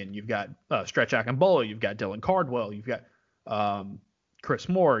Flanagan, you've got Stretch Akingbola, you've got Dylan Cardwell, you've got Chris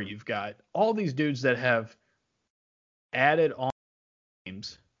Moore, you've got all these dudes that have added on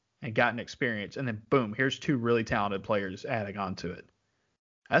games and gotten experience, and then boom, here's two really talented players adding on to it.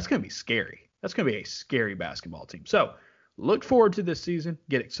 That's going to be scary. That's going to be a scary basketball team. So look forward to this season.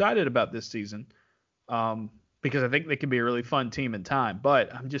 Get excited about this season, because I think they can be a really fun team in time.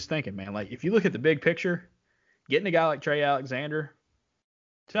 But I'm just thinking, man, like if you look at the big picture, getting a guy like Trey Alexander,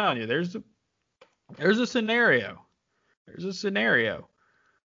 I'm telling you, there's a scenario. There's a scenario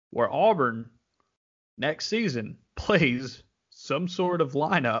where Auburn next season plays some sort of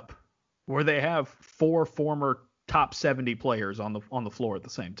lineup where they have 4 former top 70 players on the floor at the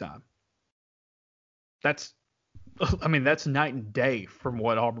same time. That's night and day from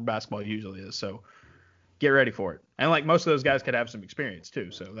what Auburn basketball usually is. So get ready for it. And like most of those guys could have some experience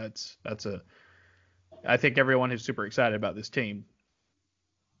too. So I think everyone who's super excited about this team,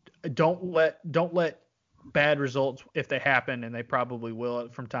 don't let bad results, if they happen, and they probably will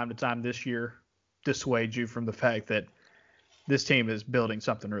from time to time this year, dissuade you from the fact that this team is building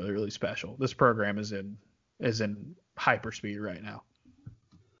something really, really special. This program is in hyperspeed right now.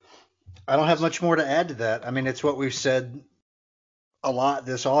 I don't have much more to add to that. I mean, it's what we've said a lot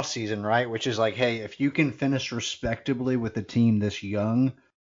this offseason, right? Which is like, hey, if you can finish respectably with a team this young,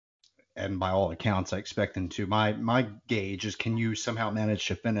 and by all accounts, I expect them to. My gauge is, can you somehow manage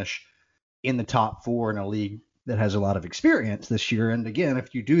to finish in the top four in a league that has a lot of experience this year? And again,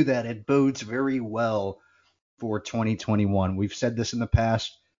 if you do that, it bodes very well for 2021. We've said this in the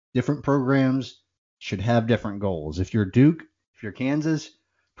past. Different programs should have different goals. If you're Duke, if you're Kansas,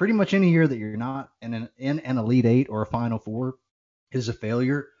 pretty much any year that you're not in an Elite Eight or a Final Four is a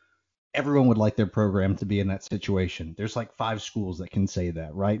failure. Everyone would like their program to be in that situation. There's like 5 schools that can say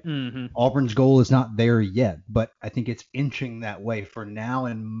that, right? Mm-hmm. Auburn's goal is not there yet, but I think it's inching that way for now.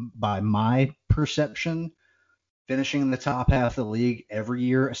 And by my perception, finishing in the top half of the league every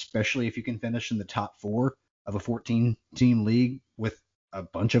year, especially if you can finish in the top 4 of a 14-team league with a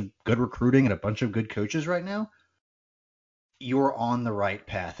bunch of good recruiting and a bunch of good coaches right now, you're on the right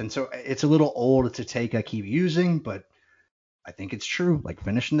path. And so it's a little old to take, I keep using, but I think it's true. Like,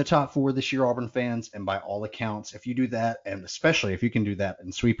 finish in the top 4 this year, Auburn fans, and by all accounts, if you do that, and especially if you can do that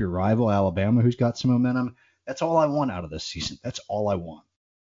and sweep your rival, Alabama, who's got some momentum, that's all I want out of this season. That's all I want.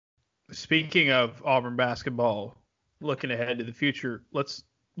 Speaking of Auburn basketball, looking ahead to the future, let's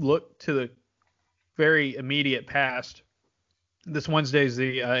look to the very immediate past. This Wednesday is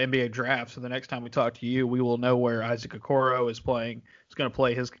the NBA draft, so the next time we talk to you, we will know where Isaac Okoro is playing. He's going to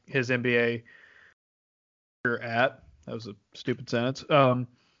play his NBA at. That was a stupid sentence.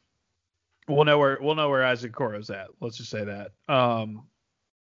 We'll know where Isaac Okoro is at. Let's just say that.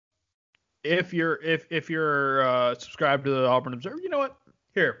 If you're subscribed to the Auburn Observer, you know what?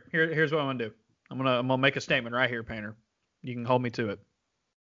 Here's what I'm gonna do. I'm gonna make a statement right here, Painter. You can hold me to it.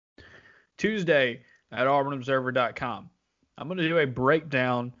 Tuesday at auburnobserver.com, I'm gonna do a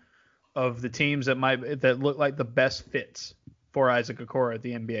breakdown of the teams that look like the best fits for Isaac Okoro at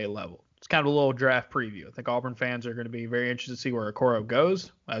the NBA level. It's kind of a little draft preview. I think Auburn fans are going to be very interested to see where Okoro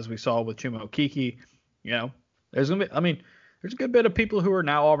goes, as we saw with Chuma Okeke. You know, there's a good bit of people who are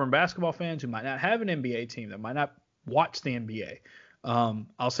now Auburn basketball fans who might not have an NBA team, that might not watch the NBA.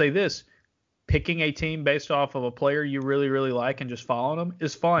 I'll say this: picking a team based off of a player you really, really like and just following them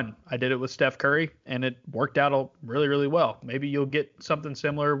is fun. I did it with Steph Curry, and it worked out really, really well. Maybe you'll get something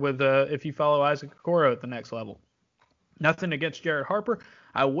similar with if you follow Isaac Okoro at the next level. Nothing against Jared Harper.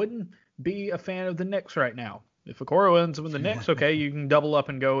 I wouldn't be a fan of the Knicks right now. If Okoro ends with the Knicks, okay, you can double up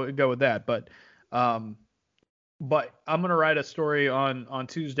and go with that. But I'm gonna write a story on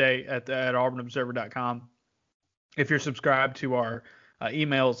Tuesday at auburnobserver.com. If you're subscribed to our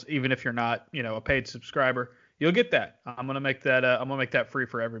emails, even if you're not, a paid subscriber, you'll get that. I'm gonna make that free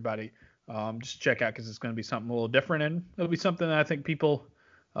for everybody. Just check out, because it's gonna be something a little different, and it'll be something that I think people,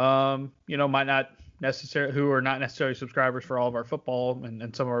 might not necessarily, who are not necessarily subscribers for all of our football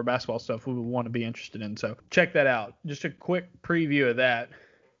and some of our basketball stuff, who would want to be interested in. So check that out. Just a quick preview of that.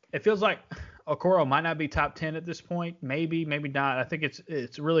 It feels like Okoro might not be top 10 at this point. Maybe not. I think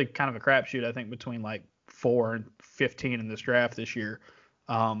it's really kind of a crapshoot, I think, between like 4 and 15 in this draft this year.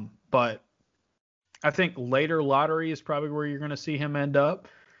 But I think later lottery is probably where you're going to see him end up.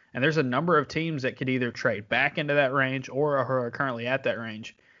 And there's a number of teams that could either trade back into that range or are currently at that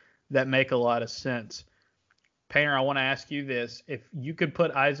range that make a lot of sense. Painter, I want to ask you this. If you could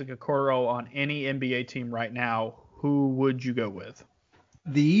put Isaac Okoro on any NBA team right now, who would you go with?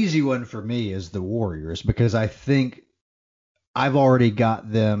 The easy one for me is the Warriors, because I think I've already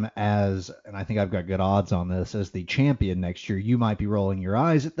got them as, and I think I've got good odds on this, as the champion next year. You might be rolling your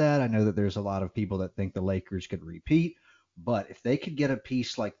eyes at that. I know that there's a lot of people that think the Lakers could repeat, but if they could get a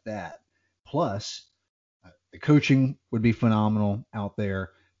piece like that, plus the coaching would be phenomenal out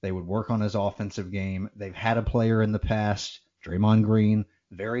there. They would work on his offensive game. They've had a player in the past, Draymond Green,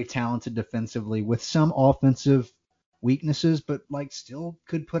 very talented defensively with some offensive weaknesses, but still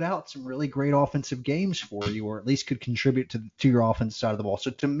could put out some really great offensive games for you, or at least could contribute to your offensive side of the ball.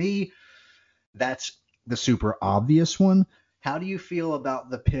 So to me, that's the super obvious one. How do you feel about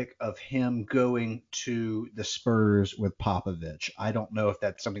the pick of him going to the Spurs with Popovich? I don't know if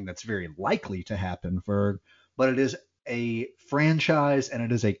that's something that's very likely to happen, Ferg, but it is a franchise and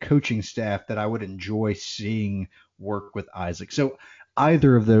it is a coaching staff that I would enjoy seeing work with Isaac. So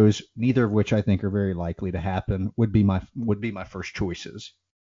either of those, neither of which I think are very likely to happen, would be my first choices.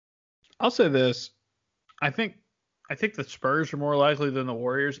 I'll say this: I think the Spurs are more likely than the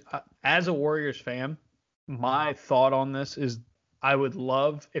Warriors. As a Warriors fan, my thought on this is I would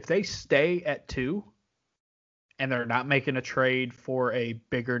love if they stay at 2 and they're not making a trade for a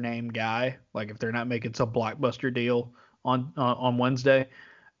bigger name guy, like if they're not making some blockbuster deal on Wednesday,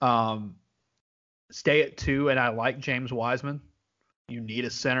 stay at 2. And I like James Wiseman. You need a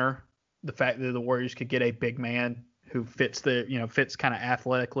center. The fact that the Warriors could get a big man who fits fits kind of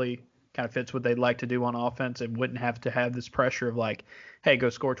athletically, kind of fits what they'd like to do on offense, and wouldn't have to have this pressure of like, hey, go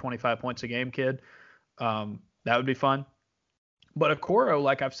score 25 points a game, kid. That would be fun. But Okoro,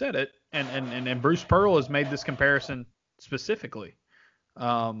 like I've said it, and Bruce Pearl has made this comparison specifically.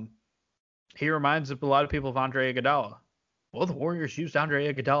 He reminds a lot of people of Andre Iguodala. Well, the Warriors used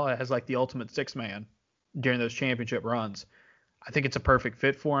Andre Iguodala as like the ultimate six man during those championship runs. I think it's a perfect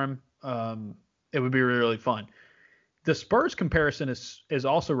fit for him. It would be really, really fun. The Spurs comparison is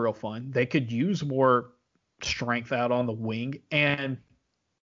also real fun. They could use more strength out on the wing, and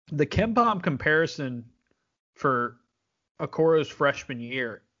the KenPom comparison for Okoro's freshman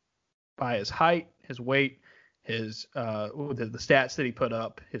year by his height, his weight, his the stats that he put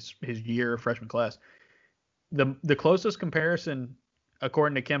up, his year freshman class. The closest comparison,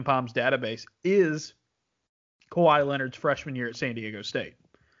 according to KenPom's database, is Kawhi Leonard's freshman year at San Diego State.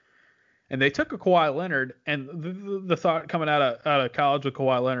 And they took a Kawhi Leonard, and the thought coming out of college with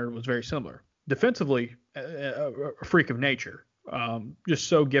Kawhi Leonard was very similar. Defensively, a freak of nature, just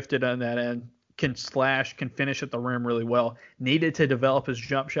so gifted on that end, can slash, can finish at the rim really well. Needed to develop his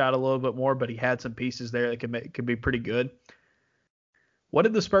jump shot a little bit more, but he had some pieces there that could be pretty good. What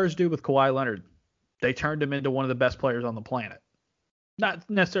did the Spurs do with Kawhi Leonard? They turned him into one of the best players on the planet. Not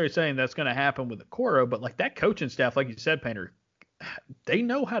necessarily saying that's going to happen with Okoro, but like that coaching staff, like you said, Painter, they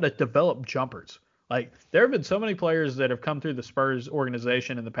know how to develop jumpers. Like there have been so many players that have come through the Spurs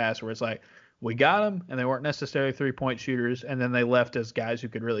organization in the past where it's like, we got them and they weren't necessarily 3-point shooters, and then they left as guys who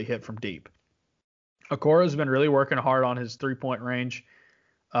could really hit from deep. Okoro's been really working hard on his 3-point range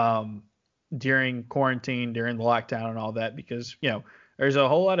during quarantine, during the lockdown and all that, because, there's a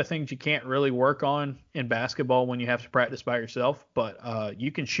whole lot of things you can't really work on in basketball when you have to practice by yourself, but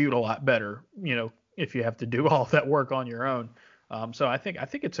you can shoot a lot better, if you have to do all that work on your own. So I think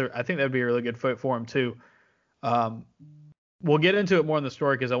that'd be a really good fit for him too. We'll get into it more in the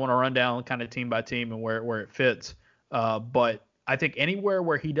story because I want to run down kind of team by team and where it fits. But I think anywhere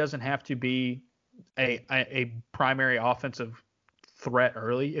where he doesn't have to be a primary offensive threat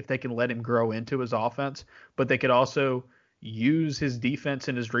early, if they can let him grow into his offense, but they could also use his defense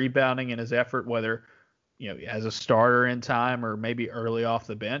and his rebounding and his effort, whether, as a starter in time or maybe early off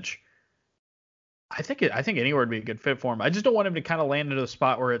the bench. I think anywhere would be a good fit for him. I just don't want him to kind of land into a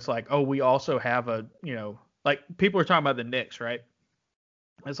spot where it's like, oh, we also have like people are talking about the Knicks, right?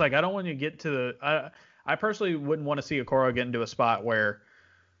 It's like, I don't want you to get to I personally wouldn't want to see Okoro get into a spot where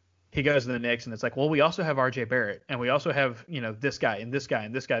he goes to the Knicks and it's like, well, we also have RJ Barrett and we also have, this guy and this guy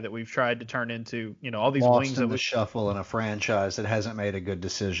and this guy that we've tried to turn into, all these lost wings in the shuffle in a franchise that hasn't made a good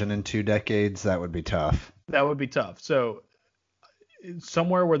decision in 2 decades. That would be tough. So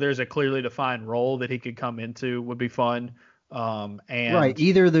somewhere where there's a clearly defined role that he could come into would be fun. And right,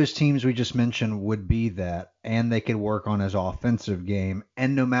 either of those teams we just mentioned would be that, and they could work on his offensive game.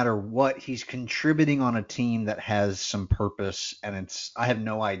 And no matter what, he's contributing on a team that has some purpose. And I have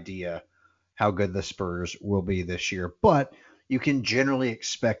no idea how good the Spurs will be this year, but you can generally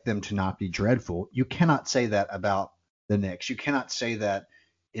expect them to not be dreadful. You cannot say that about the Knicks. You cannot say that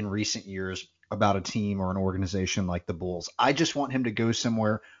in recent years about a team or an organization like the Bulls. I just want him to go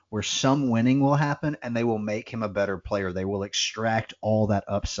somewhere where some winning will happen and they will make him a better player. They will extract all that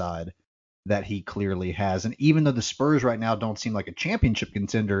upside that he clearly has. And even though the Spurs right now don't seem like a championship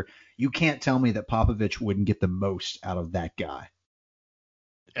contender, you can't tell me that Popovich wouldn't get the most out of that guy.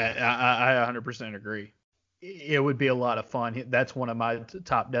 I 100% agree. It would be a lot of fun. That's one of my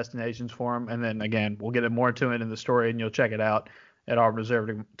top destinations for him. And then again, we'll get more to it in the story and you'll check it out at Auburn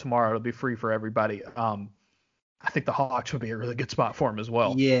Observer tomorrow. It'll be free for everybody. I think the Hawks would be a really good spot for him as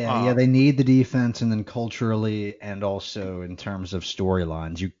well. Yeah, they need the defense, and then culturally and also in terms of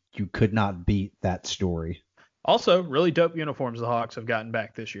storylines, you could not beat that story. Also, really dope uniforms the Hawks have gotten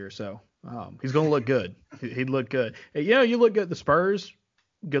back this year, so he's going to look good. He'd look good. You look good at the Spurs,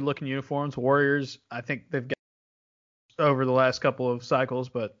 good-looking uniforms. Warriors, I think they've got over the last couple of cycles,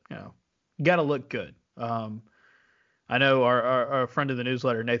 but, you got to look good. I know our friend of the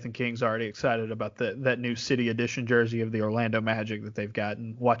newsletter, Nathan King's already excited about that new City Edition jersey of the Orlando Magic that they've got,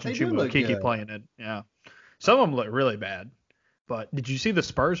 and watching Chuma Okeke playing it. Yeah, some of them look really bad. But did you see the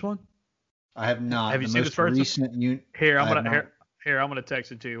Spurs one? I have not. Have you seen the Spurs one? Here, I'm gonna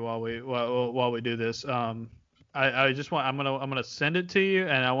text it to you while we do this. I'm gonna send it to you,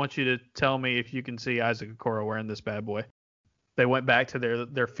 and I want you to tell me if you can see Isaac Okoro wearing this bad boy. They went back to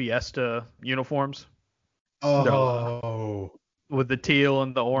their Fiesta uniforms. Oh, with the teal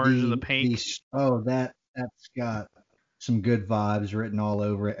and the orange and the pink. That's got some good vibes written all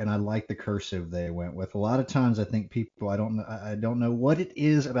over it, and I like the cursive they went with. A lot of times, I think people, I don't know what it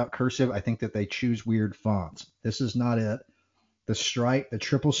is about cursive. I think that they choose weird fonts. This is not it. The stripe, the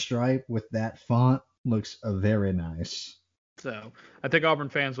triple stripe with that font looks very nice. So I think Auburn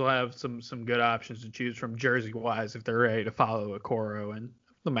fans will have some good options to choose from jersey wise if they're ready to follow Okoro, and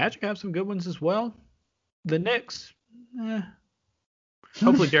the Magic have some good ones as well. The Knicks,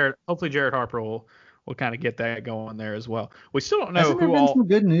 hopefully Jared Harper will kind of get that going there as well. We still don't know Hasn't there been some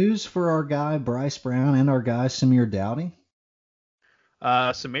good news for our guy Bryce Brown and our guy Samir Doughty?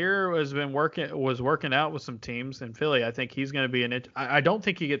 Samir was working out with some teams in Philly. I think he's going to be I don't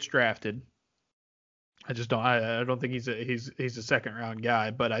think he gets drafted. I just don't. I don't think he's a second round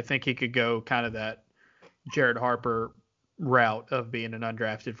guy, but I think he could go kind of that Jared Harper route of being an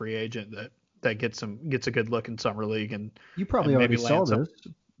undrafted free agent that gets a good look in summer league, and you probably already saw this,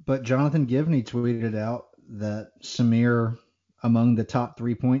 but Jonathan Givney tweeted out that Samir among the top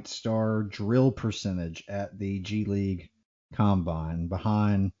 3-point star drill percentage at the G League Combine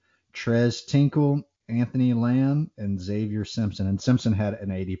behind Trez Tinkle, Anthony Lamb, and Xavier Simpson, and Simpson had an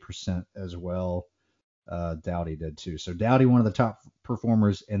 80% as well. Doughty did too. So Doughty, one of the top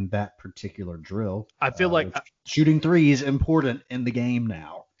performers in that particular drill. I feel like shooting threes important in the game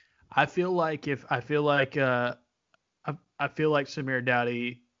now. I feel like Samir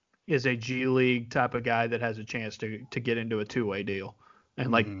Doughty is a G League type of guy that has a chance to get into a two-way deal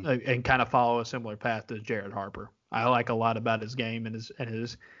and and kind of follow a similar path to Jared Harper. I like a lot about his game and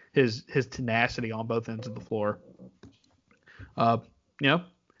his tenacity on both ends of the floor.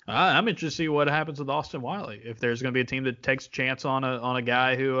 I'm interested to see what happens with Austin Wiley. If there's going to be a team that takes a chance on a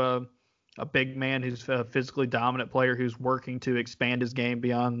guy who a big man who's a physically dominant player who's working to expand his game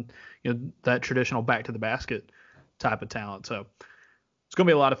beyond that traditional back to the basket type of talent. So it's going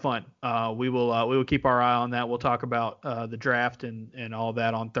to be a lot of fun. We will keep our eye on that. We'll talk about the draft and all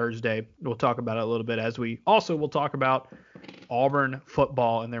that on Thursday. We'll talk about it a little bit we'll talk about Auburn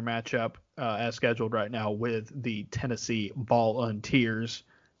football and their matchup as scheduled right now with the Tennessee Volunteers.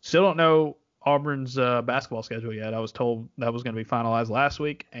 Still don't know Auburn's basketball schedule yet. I was told that was going to be finalized last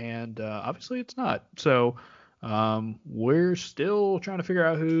week, and obviously it's not. So we're still trying to figure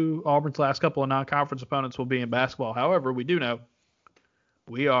out who Auburn's last couple of non-conference opponents will be in basketball. However, we do know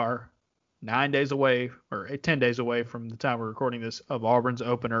we are 9 days away or 10 days away from the time we're recording this of Auburn's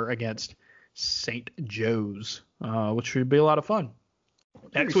opener against St. Joe's, which should be a lot of fun.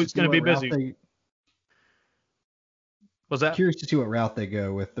 Next week's going to be busy. Was that? Curious to see what route they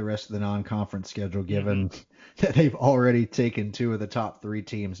go with the rest of the non-conference schedule, given that they've already taken 2 of the top 3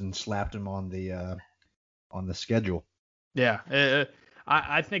 teams and slapped them on the schedule. Yeah,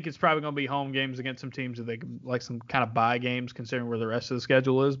 I think it's probably going to be home games against some teams that they like some kind of bye games, considering where the rest of the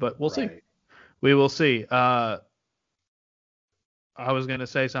schedule is. But we'll see. We will see. I was going to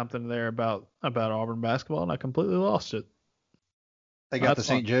say something there about Auburn basketball, and I completely lost it. They got the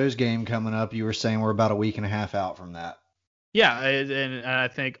St. Joe's game coming up. You were saying we're about a week and a half out from that. Yeah, and I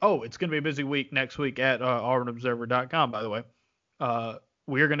think, it's going to be a busy week next week at auburnobserver.com, by the way.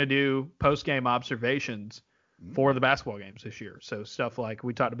 We're going to do post-game observations for the basketball games this year. So stuff like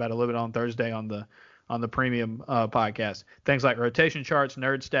we talked about a little bit on Thursday on the premium podcast. Things like rotation charts,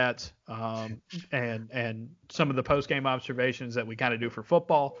 nerd stats, and some of the post-game observations that we kind of do for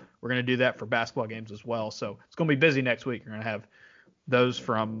football. We're going to do that for basketball games as well. So it's going to be busy next week. You're going to have those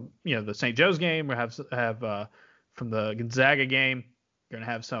from the St. Joe's game. We have from the Gonzaga game. You're going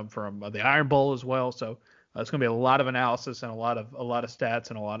to have some from the Iron Bowl as well. So it's going to be a lot of analysis and a lot of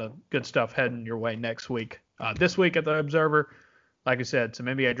stats and a lot of good stuff heading your way next week. This week at the Observer, like I said, some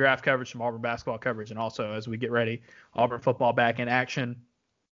NBA draft coverage, some Auburn basketball coverage, and also as we get ready, Auburn football back in action.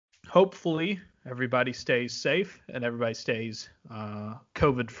 Hopefully everybody stays safe and everybody stays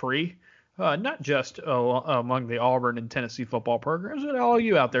COVID-free. Not just among the Auburn and Tennessee football programs, but all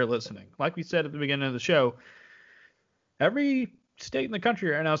you out there listening. Like we said at the beginning of the show, every state in the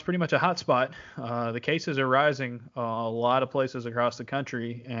country right now is pretty much a hot spot. The cases are rising a lot of places across the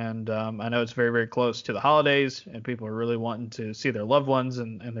country, and I know it's very, very close to the holidays, and people are really wanting to see their loved ones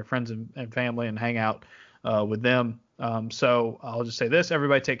and their friends and family and hang out with them. So I'll just say this: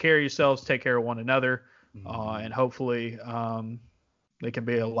 everybody take care of yourselves, take care of one another, and hopefully there can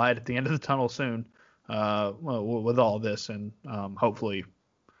be a light at the end of the tunnel soon with all this, and hopefully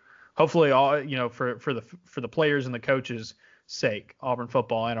all for the players and the coaches' sake, Auburn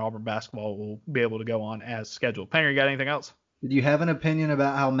football and Auburn basketball will be able to go on as scheduled. Painter, you got anything else? Did you have an opinion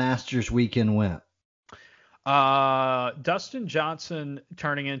about how Masters weekend went? Dustin Johnson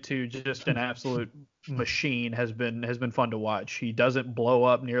turning into just an absolute machine has been fun to watch. He doesn't blow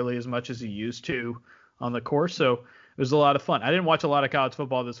up nearly as much as he used to on the course, so it was a lot of fun. I didn't watch a lot of college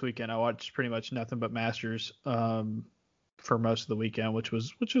football this weekend. I watched pretty much nothing but Masters for most of the weekend, which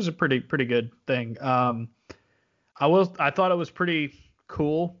was a pretty good thing. I thought it was pretty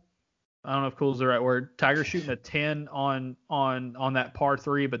cool. I don't know if cool is the right word. Tiger shooting a 10 on that par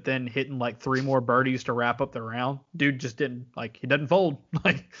 3, but then hitting like 3 more birdies to wrap up the round. Dude just didn't, like, he doesn't fold.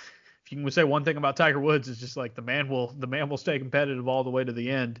 Like, if you can say one thing about Tiger Woods, it's just like the man will stay competitive all the way to the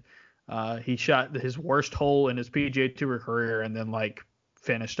end. He shot his worst hole in his PGA Tour career and then like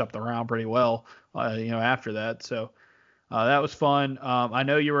finished up the round pretty well, after that. So that was fun. I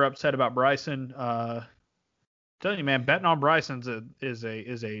know you were upset about Bryson. Telling you, man, betting on Bryson's is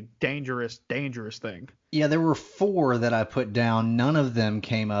a dangerous thing. Yeah, there were 4 that I put down. None of them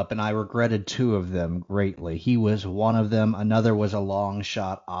came up, and I regretted 2 of them greatly. He was one of them. Another was a long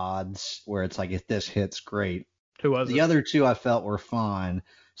shot odds, where it's like, if this hits, great. Who was the it? other 2 I felt were fine.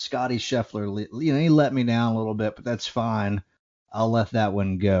 Scotty Scheffler, he let me down a little bit, but that's fine. I'll let that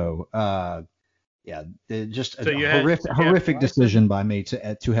one go. Just a horrific decision by me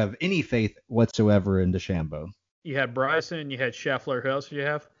to have any faith whatsoever in DeChambeau. You had Bryson, you had Scheffler. Who else did you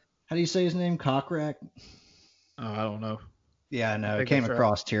have? How do you say his name? Cockrack? Oh, I don't know. Yeah, no, it came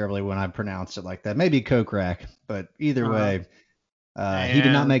across terribly when I pronounced it like that. Maybe Kokrak, but either way, he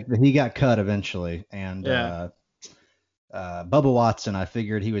did not he got cut eventually. And Bubba Watson, I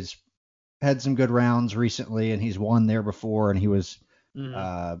figured he had some good rounds recently, and he's won there before, and he was,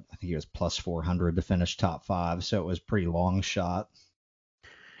 I think he was plus 400 to finish top 5, so it was a pretty long shot.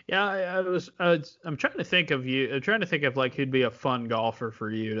 Yeah, I'm trying to think of you. I'm trying to think of like who'd be a fun golfer for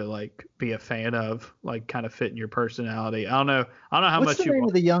you to like be a fan of, like kind of fit in your personality. I don't know how What's much the name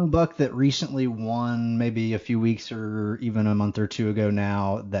of the young buck that recently won, maybe a few weeks or even a month or 2 ago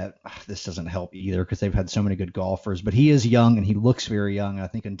now? That this doesn't help either because they've had so many good golfers. But he is young and he looks very young. I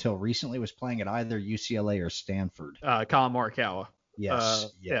think until recently was playing at either UCLA or Stanford. Collin Morikawa. Yes.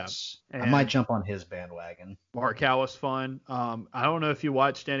 Yeah. I might jump on his bandwagon. Morikawa's fun. I don't know if you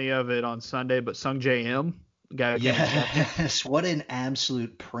watched any of it on Sunday, but Sungjae Im, guy. Yes, what an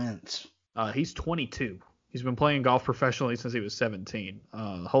absolute prince. He's 22. He's been playing golf professionally since he was 17.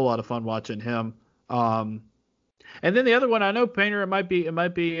 A whole lot of fun watching him. And then the other one, I know, Painter, it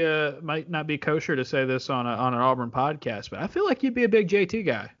might not be kosher to say this on an Auburn podcast, but I feel like you'd be a big JT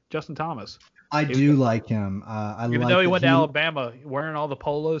guy, Justin Thomas. I do like him. Even though he went to Alabama, wearing all the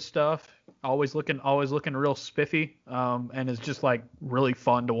polo stuff, always looking real spiffy, and it's just like really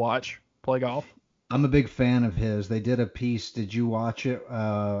fun to watch play golf. I'm a big fan of his. They did a piece. Did you watch it?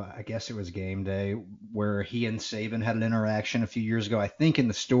 I guess it was Game Day, where he and Saban had an interaction a few years ago. I think in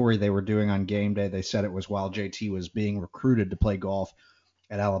the story they were doing on Game Day, they said it was while JT was being recruited to play golf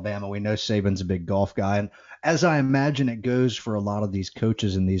at Alabama. We know Saban's a big golf guy. And as I imagine it goes for a lot of these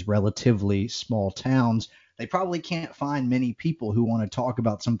coaches in these relatively small towns, they probably can't find many people who want to talk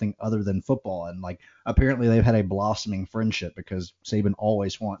about something other than football. And like, apparently they've had a blossoming friendship because Saban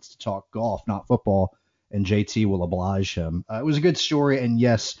always wants to talk golf, not football, and JT will oblige him. It was a good story. And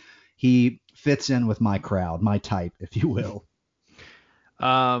yes, he fits in with my crowd, my type, if you will.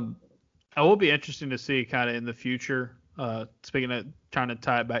 It will be interesting to see kind of in the future. Speaking of trying to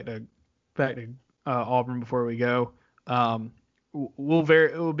tie it back to Auburn before we go, it will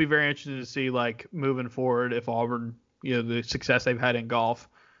be very interesting to see like moving forward if Auburn, the success they've had in golf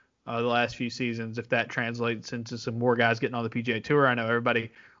the last few seasons, if that translates into some more guys getting on the PGA Tour. I know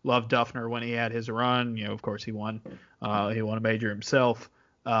everybody loved Duffner when he had his run. Of course he won a major himself.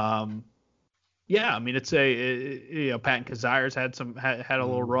 Yeah, I mean, it's Patton Kizzires had a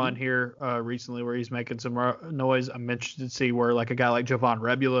little run here recently where he's making some noise. I'm interested to see where like a guy like Jovan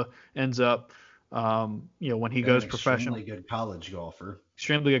Rebula ends up. When he goes professional. Extremely good college golfer.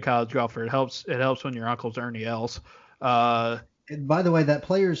 Extremely good college golfer. It helps when your uncle's Ernie Els. By the way, that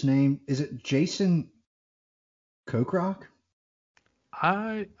player's name, is it Jason Kokrak?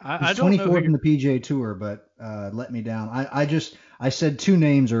 I He's 24th in the PGA Tour, but let me down. I said 2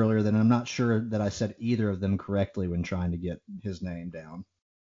 names earlier, then I'm not sure that I said either of them correctly when trying to get his name down.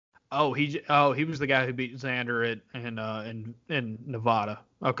 He was the guy who beat Xander in Nevada.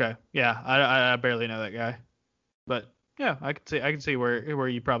 Okay, yeah, I barely know that guy, but yeah, I can see where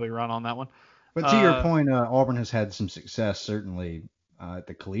you probably run on that one. But to your point, Auburn has had some success certainly at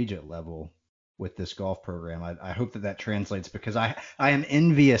the collegiate level with this golf program. I hope that translates because I am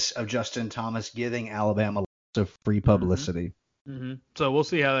envious of Justin Thomas giving Alabama lots of free publicity. Mm-hmm. So we'll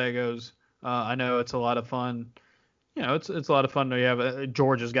see how that goes. I know it's a lot of fun. It's a lot of fun to have.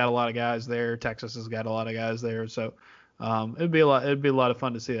 Georgia's got a lot of guys there. Texas has got a lot of guys there. So it'd be a lot of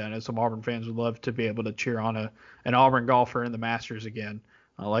fun to see that. I know some Auburn fans would love to be able to cheer on an Auburn golfer in the Masters again,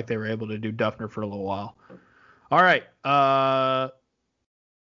 like they were able to do Duffner for a little while. All right.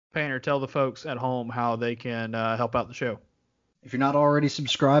 Painter, tell the folks at home how they can help out the show. If you're not already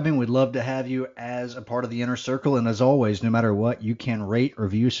subscribing, we'd love to have you as a part of the inner circle. And as always, no matter what, you can rate,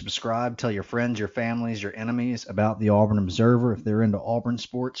 review, subscribe, tell your friends, your families, your enemies about the Auburn Observer. If they're into Auburn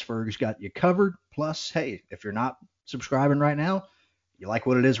sports, Ferg's got you covered. Plus, hey, if you're not subscribing right now, you like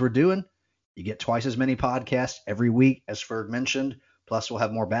what it is we're doing, you get twice as many podcasts every week, as Ferg mentioned. Plus, we'll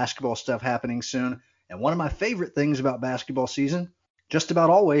have more basketball stuff happening soon. And one of my favorite things about basketball season, just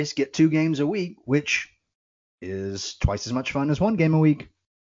about always get 2 games a week, which is twice as much fun as 1 game a week.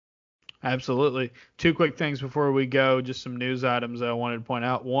 Absolutely. 2 quick things before we go. Just some news items I wanted to point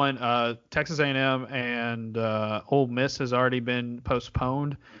out. One, Texas A&M and Ole Miss has already been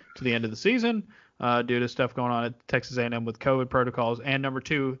postponed to the end of the season due to stuff going on at Texas A&M with COVID protocols. And number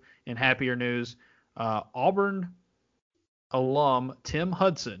 2, in happier news, Auburn alum Tim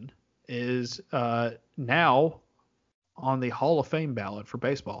Hudson is now on the Hall of Fame ballot for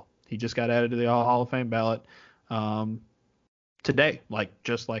baseball. He just got added to the Hall of Fame ballot today,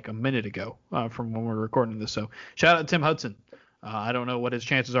 just a minute ago from when we're recording this. So shout out to Tim Hudson. I don't know what his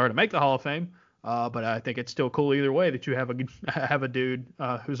chances are to make the Hall of Fame, but I think it's still cool either way that you have a dude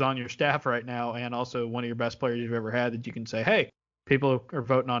who's on your staff right now and also one of your best players you've ever had that you can say, hey, people are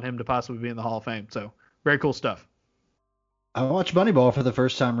voting on him to possibly be in the Hall of Fame. So very cool stuff. I watched Moneyball for the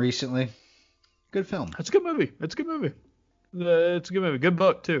first time recently. Good film. It's a good movie. It's a good movie. Good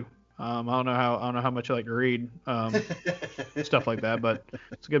book too. I don't know how much you like to read stuff like that, but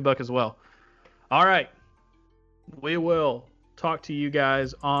it's a good book as well. All right, we will talk to you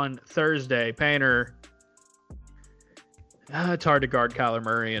guys on Thursday. Painter, it's hard to guard Kyler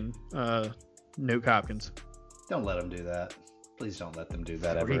Murray and Nuke Hopkins. Don't let them do that. Please don't let them do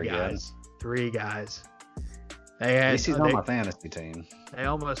that ever again. 3 guys. He's on my fantasy team. They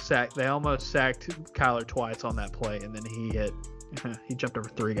almost sacked Kyler twice on that play, and then he jumped over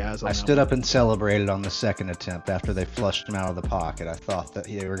 3 guys. I stood up and celebrated on the second attempt after they flushed him out of the pocket. I thought that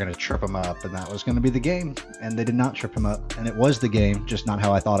they were going to trip him up, and that was going to be the game. And they did not trip him up, and it was the game, just not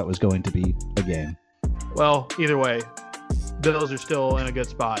how I thought it was going to be a game. Well, either way, Bills are still in a good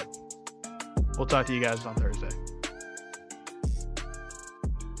spot. We'll talk to you guys on Thursday.